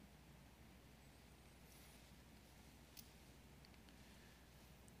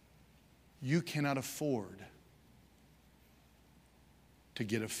 You cannot afford to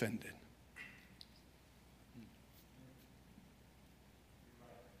get offended.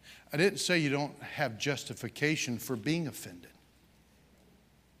 I didn't say you don't have justification for being offended.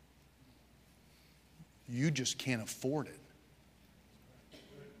 You just can't afford it.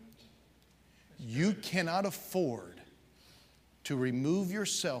 You cannot afford to remove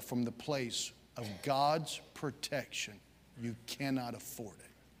yourself from the place of God's protection. You cannot afford it.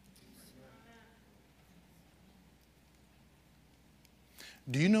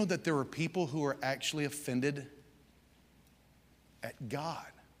 Do you know that there are people who are actually offended at God?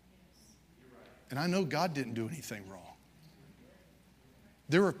 And I know God didn't do anything wrong.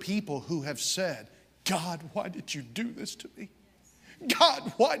 There are people who have said, God, why did you do this to me?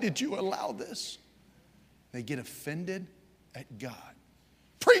 God, why did you allow this? They get offended at God.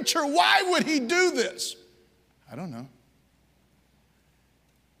 Preacher, why would he do this? I don't know.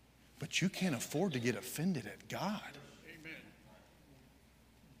 But you can't afford to get offended at God.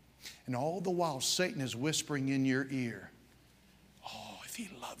 And all the while, Satan is whispering in your ear, oh, if he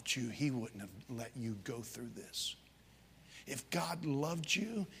loved you, he wouldn't have let you go through this. If God loved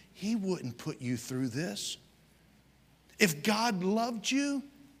you, he wouldn't put you through this. If God loved you,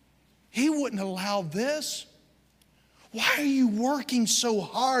 he wouldn't allow this. Why are you working so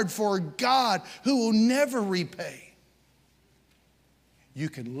hard for a God who will never repay? You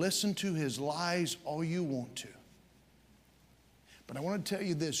can listen to his lies all you want to. But I want to tell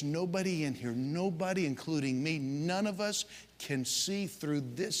you this, nobody in here, nobody including me, none of us can see through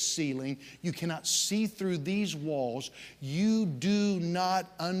this ceiling. You cannot see through these walls. You do not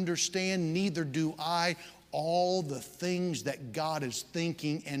understand, neither do I, all the things that God is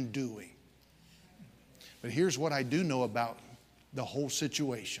thinking and doing. But here's what I do know about the whole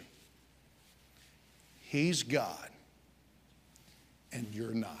situation. He's God, and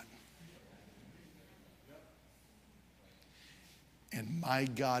you're not. And my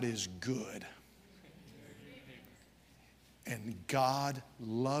God is good. And God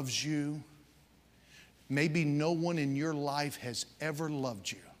loves you. Maybe no one in your life has ever loved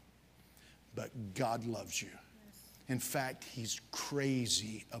you, but God loves you. In fact, He's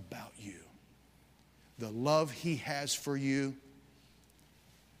crazy about you. The love He has for you,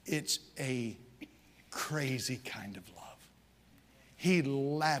 it's a crazy kind of love. He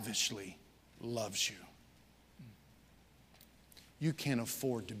lavishly loves you. You can't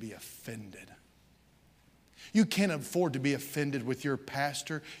afford to be offended. You can't afford to be offended with your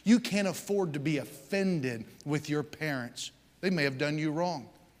pastor. You can't afford to be offended with your parents. They may have done you wrong.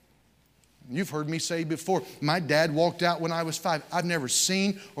 You've heard me say before, my dad walked out when I was 5. I've never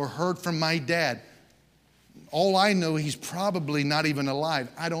seen or heard from my dad. All I know, he's probably not even alive.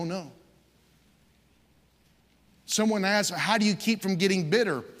 I don't know. Someone asks, how do you keep from getting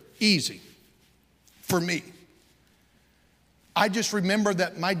bitter? Easy. For me. I just remember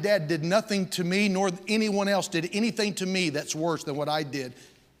that my dad did nothing to me, nor anyone else did anything to me that's worse than what I did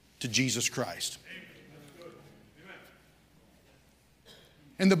to Jesus Christ.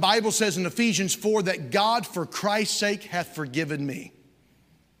 And the Bible says in Ephesians 4 that God for Christ's sake hath forgiven me.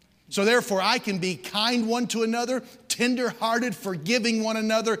 So therefore I can be kind one to another, tender-hearted, forgiving one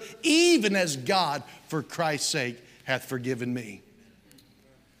another, even as God for Christ's sake hath forgiven me.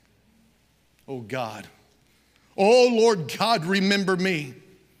 Oh God. Oh Lord God, remember me.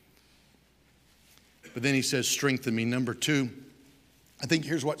 But then he says, strengthen me. Number 2. I think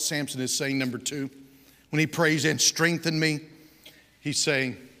here's what Samson is saying, number 2. When he prays and strengthen me, he's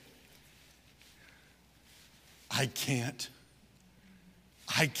saying, I can't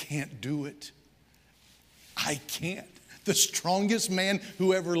do it. I can't. The strongest man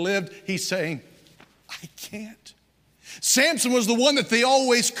who ever lived, he's saying, I can't. Samson was the one that they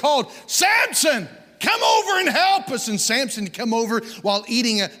always called, Samson, come over and help us. And Samson would come over while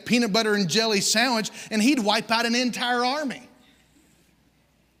eating a peanut butter and jelly sandwich, and he'd wipe out an entire army.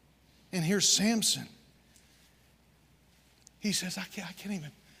 And here's Samson. He says, I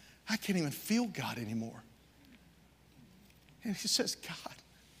can't even feel God anymore. And he says, God,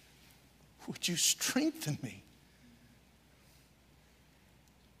 would you strengthen me?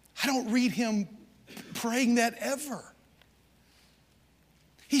 I don't read him praying that ever.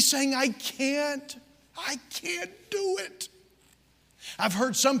 He's saying, I can't do it. I've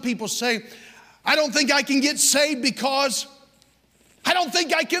heard some people say, I don't think I can get saved because I don't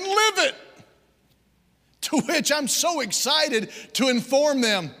think I can live it. To which I'm so excited to inform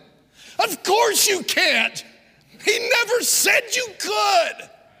them, of course you can't. He never said you could.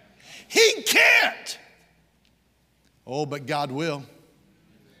 He can't. Oh, but God will.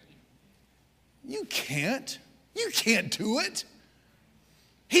 You can't. You can't do it.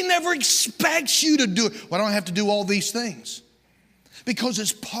 He never expects you to do it. Well, I don't have to do all these things. Because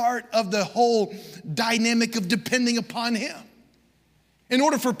it's part of the whole dynamic of depending upon Him. In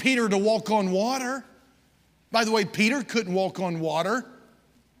order for Peter to walk on water, by the way, Peter couldn't walk on water.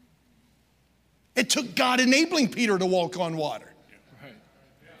 It took God enabling Peter to walk on water.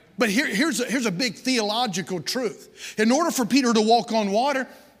 But here's a big theological truth. In order for Peter to walk on water,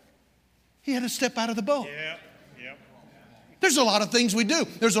 he had to step out of the boat. Yeah. There's a lot of things we do.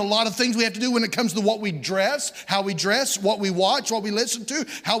 There's a lot of things we have to do when it comes to what we dress, how we dress, what we watch, what we listen to,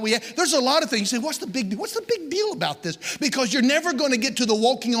 how we act. There's a lot of things. You say, what's the big deal? What's the big deal about this? Because you're never going to get to the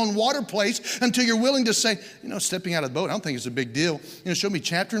walking on water place until you're willing to say, stepping out of the boat, I don't think it's a big deal. Show me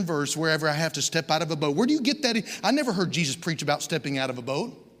chapter and verse wherever I have to step out of a boat. Where do you get that? I never heard Jesus preach about stepping out of a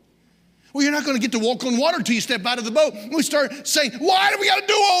boat. Well, you're not going to get to walk on water until you step out of the boat. We start saying, why do we got to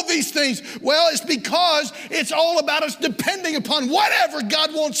do all these things? Well, it's because it's all about us depending upon whatever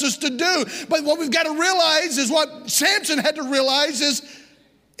God wants us to do. But what we've got to realize is what Samson had to realize is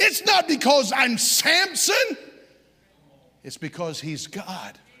it's not because I'm Samson. It's because he's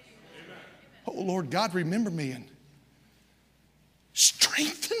God. Oh, Lord God, remember me and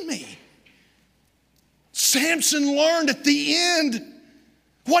strengthen me. Samson learned at the end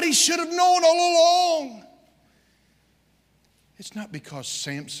what he should have known all along. It's not because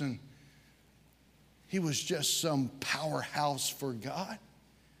Samson, he was just some powerhouse for God.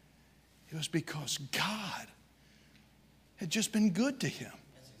 It was because God had just been good to him.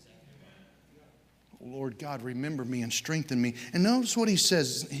 Oh, Lord God, remember me and strengthen me. And notice what he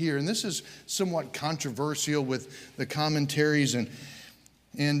says here, and this is somewhat controversial with the commentaries. And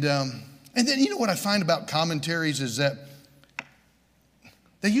then what I find about commentaries is that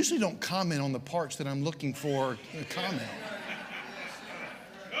they usually don't comment on the parts that I'm looking for to comment on.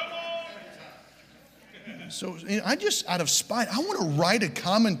 So I just, out of spite, I want to write a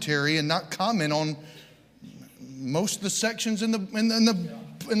commentary and not comment on most of the sections in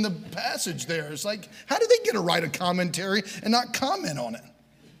the passage there. It's like, how do they get to write a commentary and not comment on it?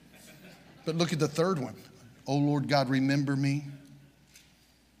 But look at the third one. Oh, Lord God, remember me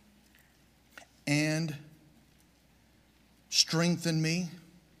and Strengthen me.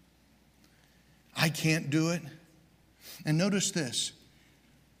 I can't do it. And notice this.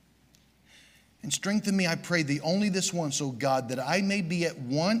 And strengthen me, I pray thee, only this once, O God, that I may be at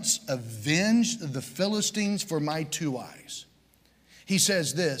once avenged the Philistines for my 2 eyes. He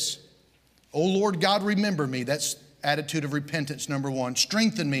says this, O Lord God, remember me. That's attitude of repentance, number 1.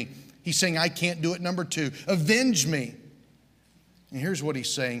 Strengthen me. He's saying, I can't do it, number 2. Avenge me. And here's what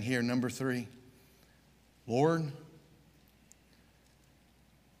he's saying here, number 3. Lord,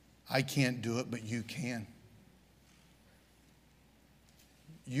 I can't do it, but you can.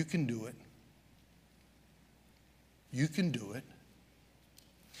 You can do it. You can do it.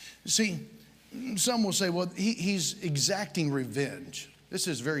 See, some will say, well, he's exacting revenge. This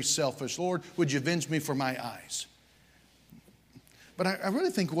is very selfish. Lord, would you avenge me for my eyes? But I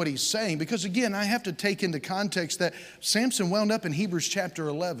really think what he's saying, because again, I have to take into context that Samson wound up in Hebrews chapter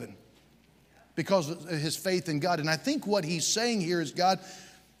 11 because of his faith in God. And I think what he's saying here is, God,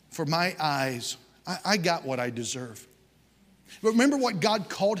 for my eyes, I got what I deserve. But remember what God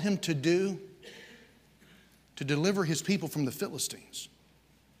called him to do? To deliver his people from the Philistines.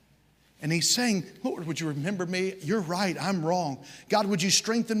 And he's saying, Lord, would you remember me? You're right, I'm wrong. God, would you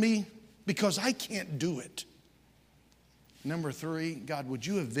strengthen me? Because I can't do it. Number 3, God, would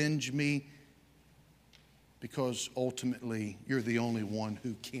you avenge me? Because ultimately, you're the only one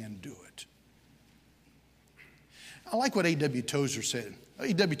who can do it. I like what A.W. Tozer said.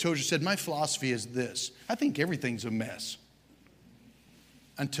 A.W. Tozer said, my philosophy is this. I think everything's a mess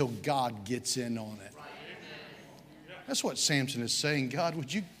until God gets in on it. That's what Samson is saying. God,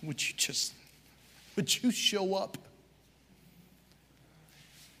 would you show up?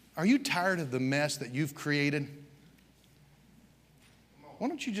 Are you tired of the mess that you've created? Why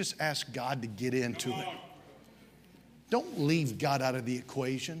don't you just ask God to get into it? Don't leave God out of the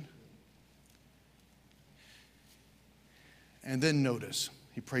equation. And then notice,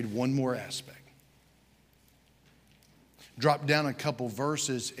 he prayed one more aspect. Drop down a couple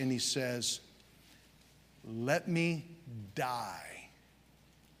verses and he says, let me die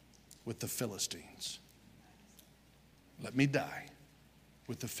with the Philistines. Let me die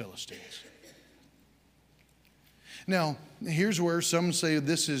with the Philistines. Now, here's where some say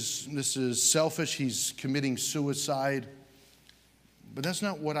this is selfish. He's committing suicide. But that's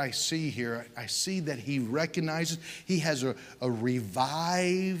not what I see here. I see that he recognizes he has a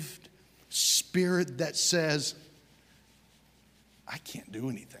revived spirit that says, I can't do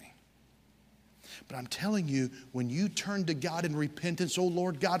anything. But I'm telling you, when you turn to God in repentance, oh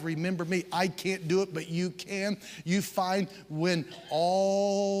Lord God, remember me. I can't do it, but you can. You find when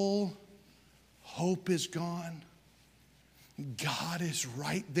all hope is gone, God is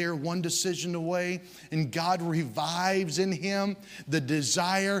right there, one decision away, and God revives in him the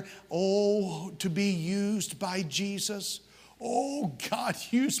desire, to be used by Jesus. Oh, God,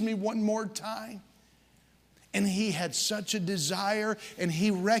 use me one more time. And he had such a desire, and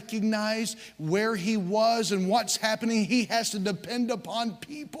he recognized where he was and what's happening. He has to depend upon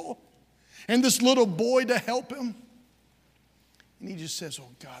people and this little boy to help him. And he just says, oh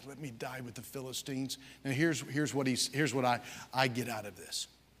God, let me die with the Philistines. Now here's what I get out of this.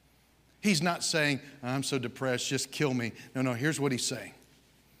 He's not saying, I'm so depressed, just kill me. No, here's what he's saying.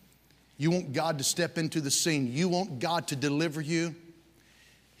 You want God to step into the scene. You want God to deliver you.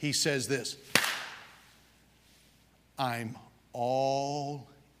 He says this, I'm all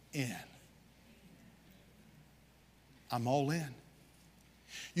in. I'm all in.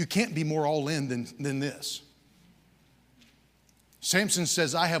 You can't be more all in than this. Samson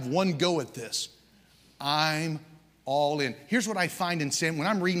says, I have one go at this. I'm all in. Here's what I find in Samson. When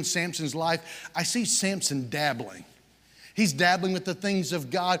I'm reading Samson's life, I see Samson dabbling. He's dabbling with the things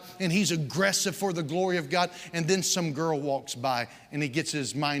of God, and he's aggressive for the glory of God. And then some girl walks by, and he gets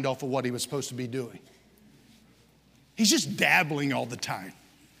his mind off of what he was supposed to be doing. He's just dabbling all the time.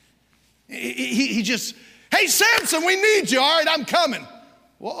 He just, hey, Samson, we need you. All right, I'm coming.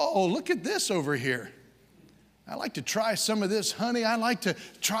 Whoa, look at this over here. I like to try some of this, honey. Hey, I'll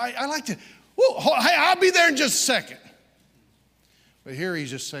be there in just a second. But here he's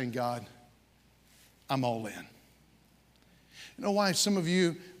just saying, God, I'm all in. You know why some of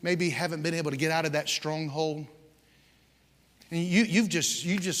you maybe haven't been able to get out of that stronghold? And you've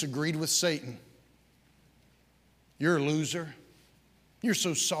just agreed with Satan. You're a loser. You're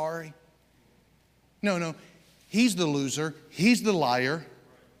so sorry. No. He's the loser. He's the liar.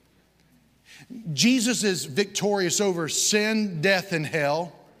 Jesus is victorious over sin, death, and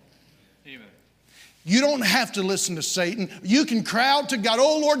hell. Amen. You don't have to listen to Satan. You can cry out to God,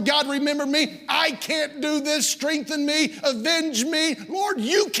 oh Lord God, remember me. I can't do this. Strengthen me. Avenge me. Lord,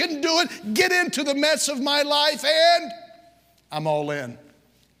 you can do it. Get into the mess of my life. And I'm all in.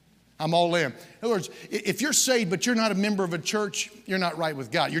 I'm all in. In other words, if you're saved but you're not a member of a church, you're not right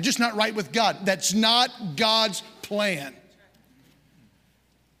with God. You're just not right with God. That's not God's plan.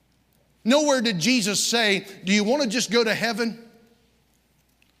 Nowhere did Jesus say, do you want to just go to heaven?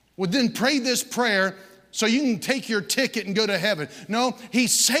 Well, then pray this prayer so you can take your ticket and go to heaven. No, He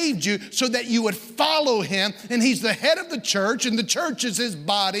saved you so that you would follow Him, and He's the head of the church, and the church is His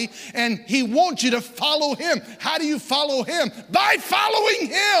body, and He wants you to follow Him. How do you follow Him? By following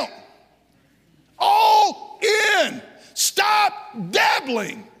Him. All in. Stop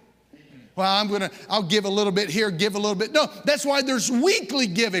dabbling. Well, I'll give a little bit here, give a little bit. No, that's why there's weekly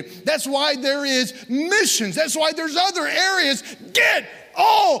giving. That's why there is missions. That's why there's other areas. Get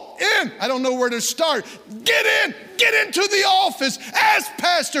all in. I don't know where to start. Get into the office. Ask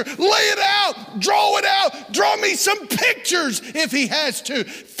pastor, lay it out, draw me some pictures if he has to.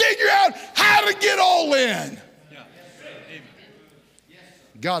 Figure out how to get all in.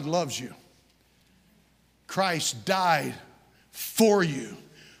 God loves you. Christ died for you,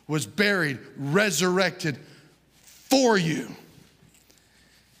 was buried, resurrected for you.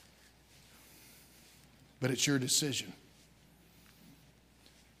 But it's your decision.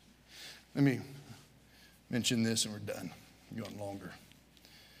 Let me mention this and we're done. I'm going longer.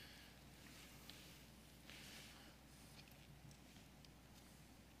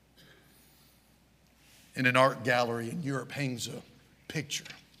 In an art gallery in Europe hangs a picture.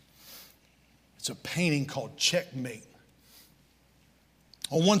 It's a painting called Checkmate.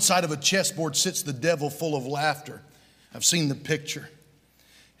 On one side of a chessboard sits the devil full of laughter. I've seen the picture.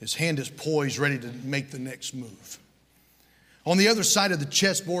 His hand is poised, ready to make the next move. On the other side of the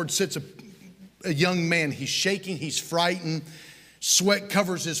chessboard sits a young man. He's shaking, he's frightened. Sweat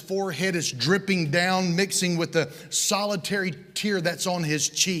covers his forehead, it's dripping down, mixing with the solitary tear that's on his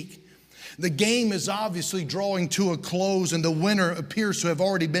cheek. The game is obviously drawing to a close, and the winner appears to have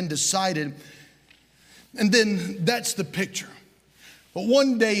already been decided. And then that's the picture. But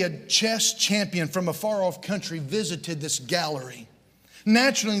one day a chess champion from a far-off country visited this gallery.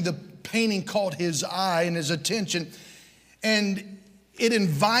 Naturally, the painting caught his eye and his attention, and it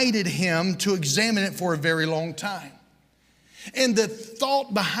invited him to examine it for a very long time. And the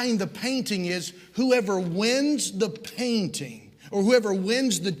thought behind the painting is whoever wins the painting or whoever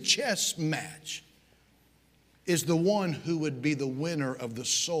wins the chess match is the one who would be the winner of the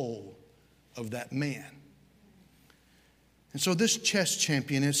soul of that man. And so this chess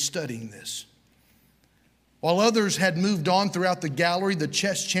champion is studying this. While others had moved on throughout the gallery, the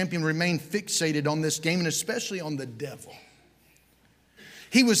chess champion remained fixated on this game and especially on the devil.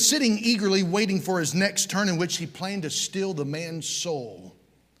 He was sitting eagerly waiting for his next turn in which he planned to steal the man's soul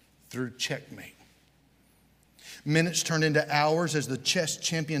through checkmate. Minutes turned into hours as the chess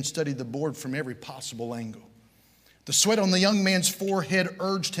champion studied the board from every possible angle. The sweat on the young man's forehead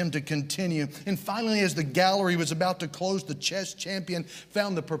urged him to continue. And finally, as the gallery was about to close, the chess champion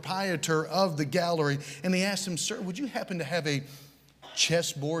found the proprietor of the gallery. And he asked him, "Sir, would you happen to have a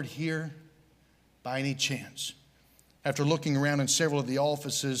chessboard here by any chance?" After looking around in several of the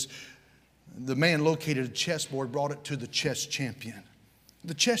offices, the man located a chessboard, brought it to the chess champion.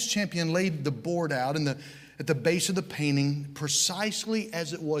 The chess champion laid the board out at the base of the painting precisely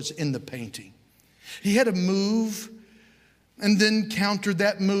as it was in the painting. He had a move and then countered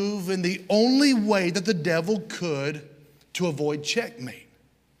that move in the only way that the devil could to avoid checkmate.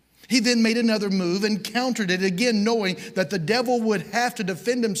 He then made another move and countered it again, knowing that the devil would have to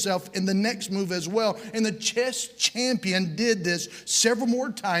defend himself in the next move as well. And the chess champion did this several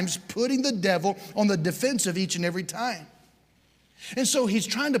more times, putting the devil on the defensive each and every time. And so he's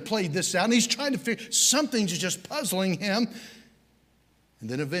trying to play this out, and he's trying to figure something's just puzzling him. And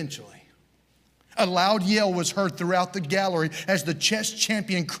then eventually, a loud yell was heard throughout the gallery as the chess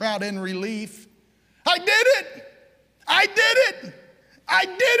champion cried in relief, "I did it! I did it! I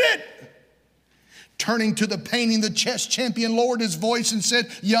did it!" Turning to the painting, the chess champion lowered his voice and said,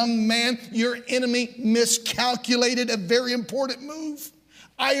 "Young man, your enemy miscalculated a very important move.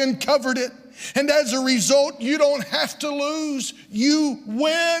 I uncovered it. And as a result, you don't have to lose. You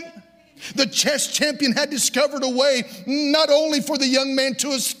win." The chess champion had discovered a way not only for the young man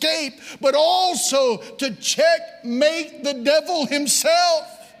to escape, but also to checkmate the devil himself.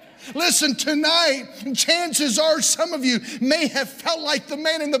 Listen, tonight, chances are some of you may have felt like the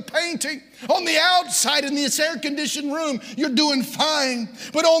man in the painting. On the outside in this air-conditioned room, you're doing fine.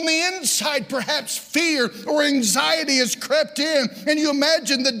 But on the inside, perhaps fear or anxiety has crept in. And you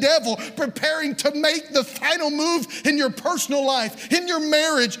imagine the devil preparing to make the final move in your personal life, in your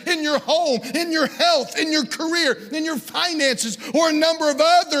marriage, in your home, in your health, in your career, in your finances, or a number of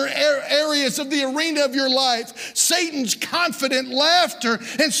other areas of the arena of your life. Satan's confident laughter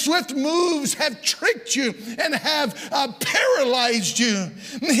and swift moves have tricked you and have paralyzed you.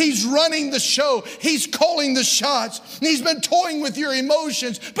 He's running the show. He's calling the shots. He's been toying with your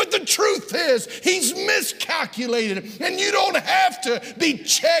emotions. But the truth is, he's miscalculated. And you don't have to be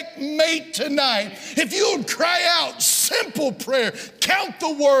checkmate tonight. If you'll cry out simple prayer, count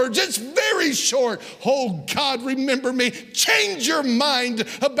the words. It's very short. Oh God, remember me. Change your mind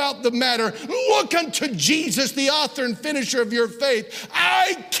about the matter. Look unto Jesus, the author and finisher of your faith.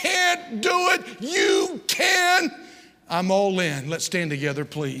 I can't do it. You can. I'm all in. Let's stand together,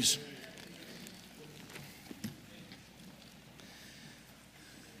 please.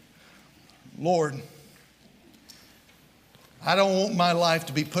 Lord, I don't want my life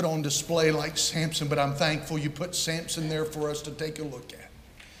to be put on display like Samson, but I'm thankful you put Samson there for us to take a look at.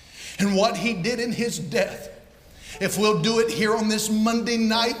 And what he did in his death, if we'll do it here on this Monday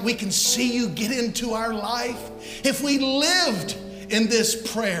night, we can see you get into our life. If we lived in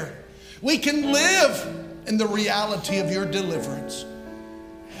this prayer, we can live in the reality of your deliverance.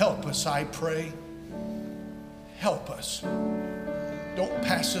 Help us, I pray. Help us. Don't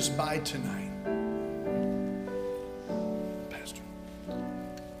pass us by tonight. Pastor.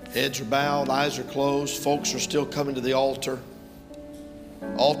 Heads are bowed, eyes are closed. Folks are still coming to the altar.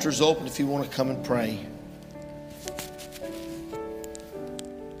 Altar's open if you want to come and pray.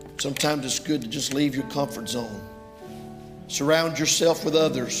 Sometimes it's good to just leave your comfort zone. Surround yourself with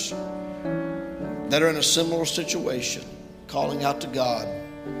others that are in a similar situation, calling out to God.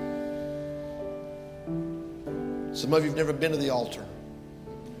 Some of you have never been to the altar.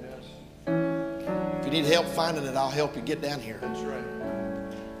 If you need help finding it, I'll help you get down here. That's right.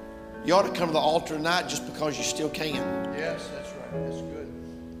 You ought to come to the altar tonight just because you still can. Yes, that's right. That's good.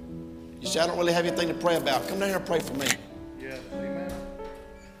 You say, I don't really have anything to pray about. Come down here and pray for me. Yes, amen.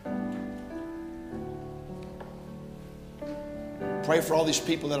 Pray for all these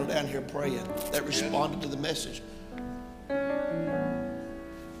people that are down here praying, that responded to the message.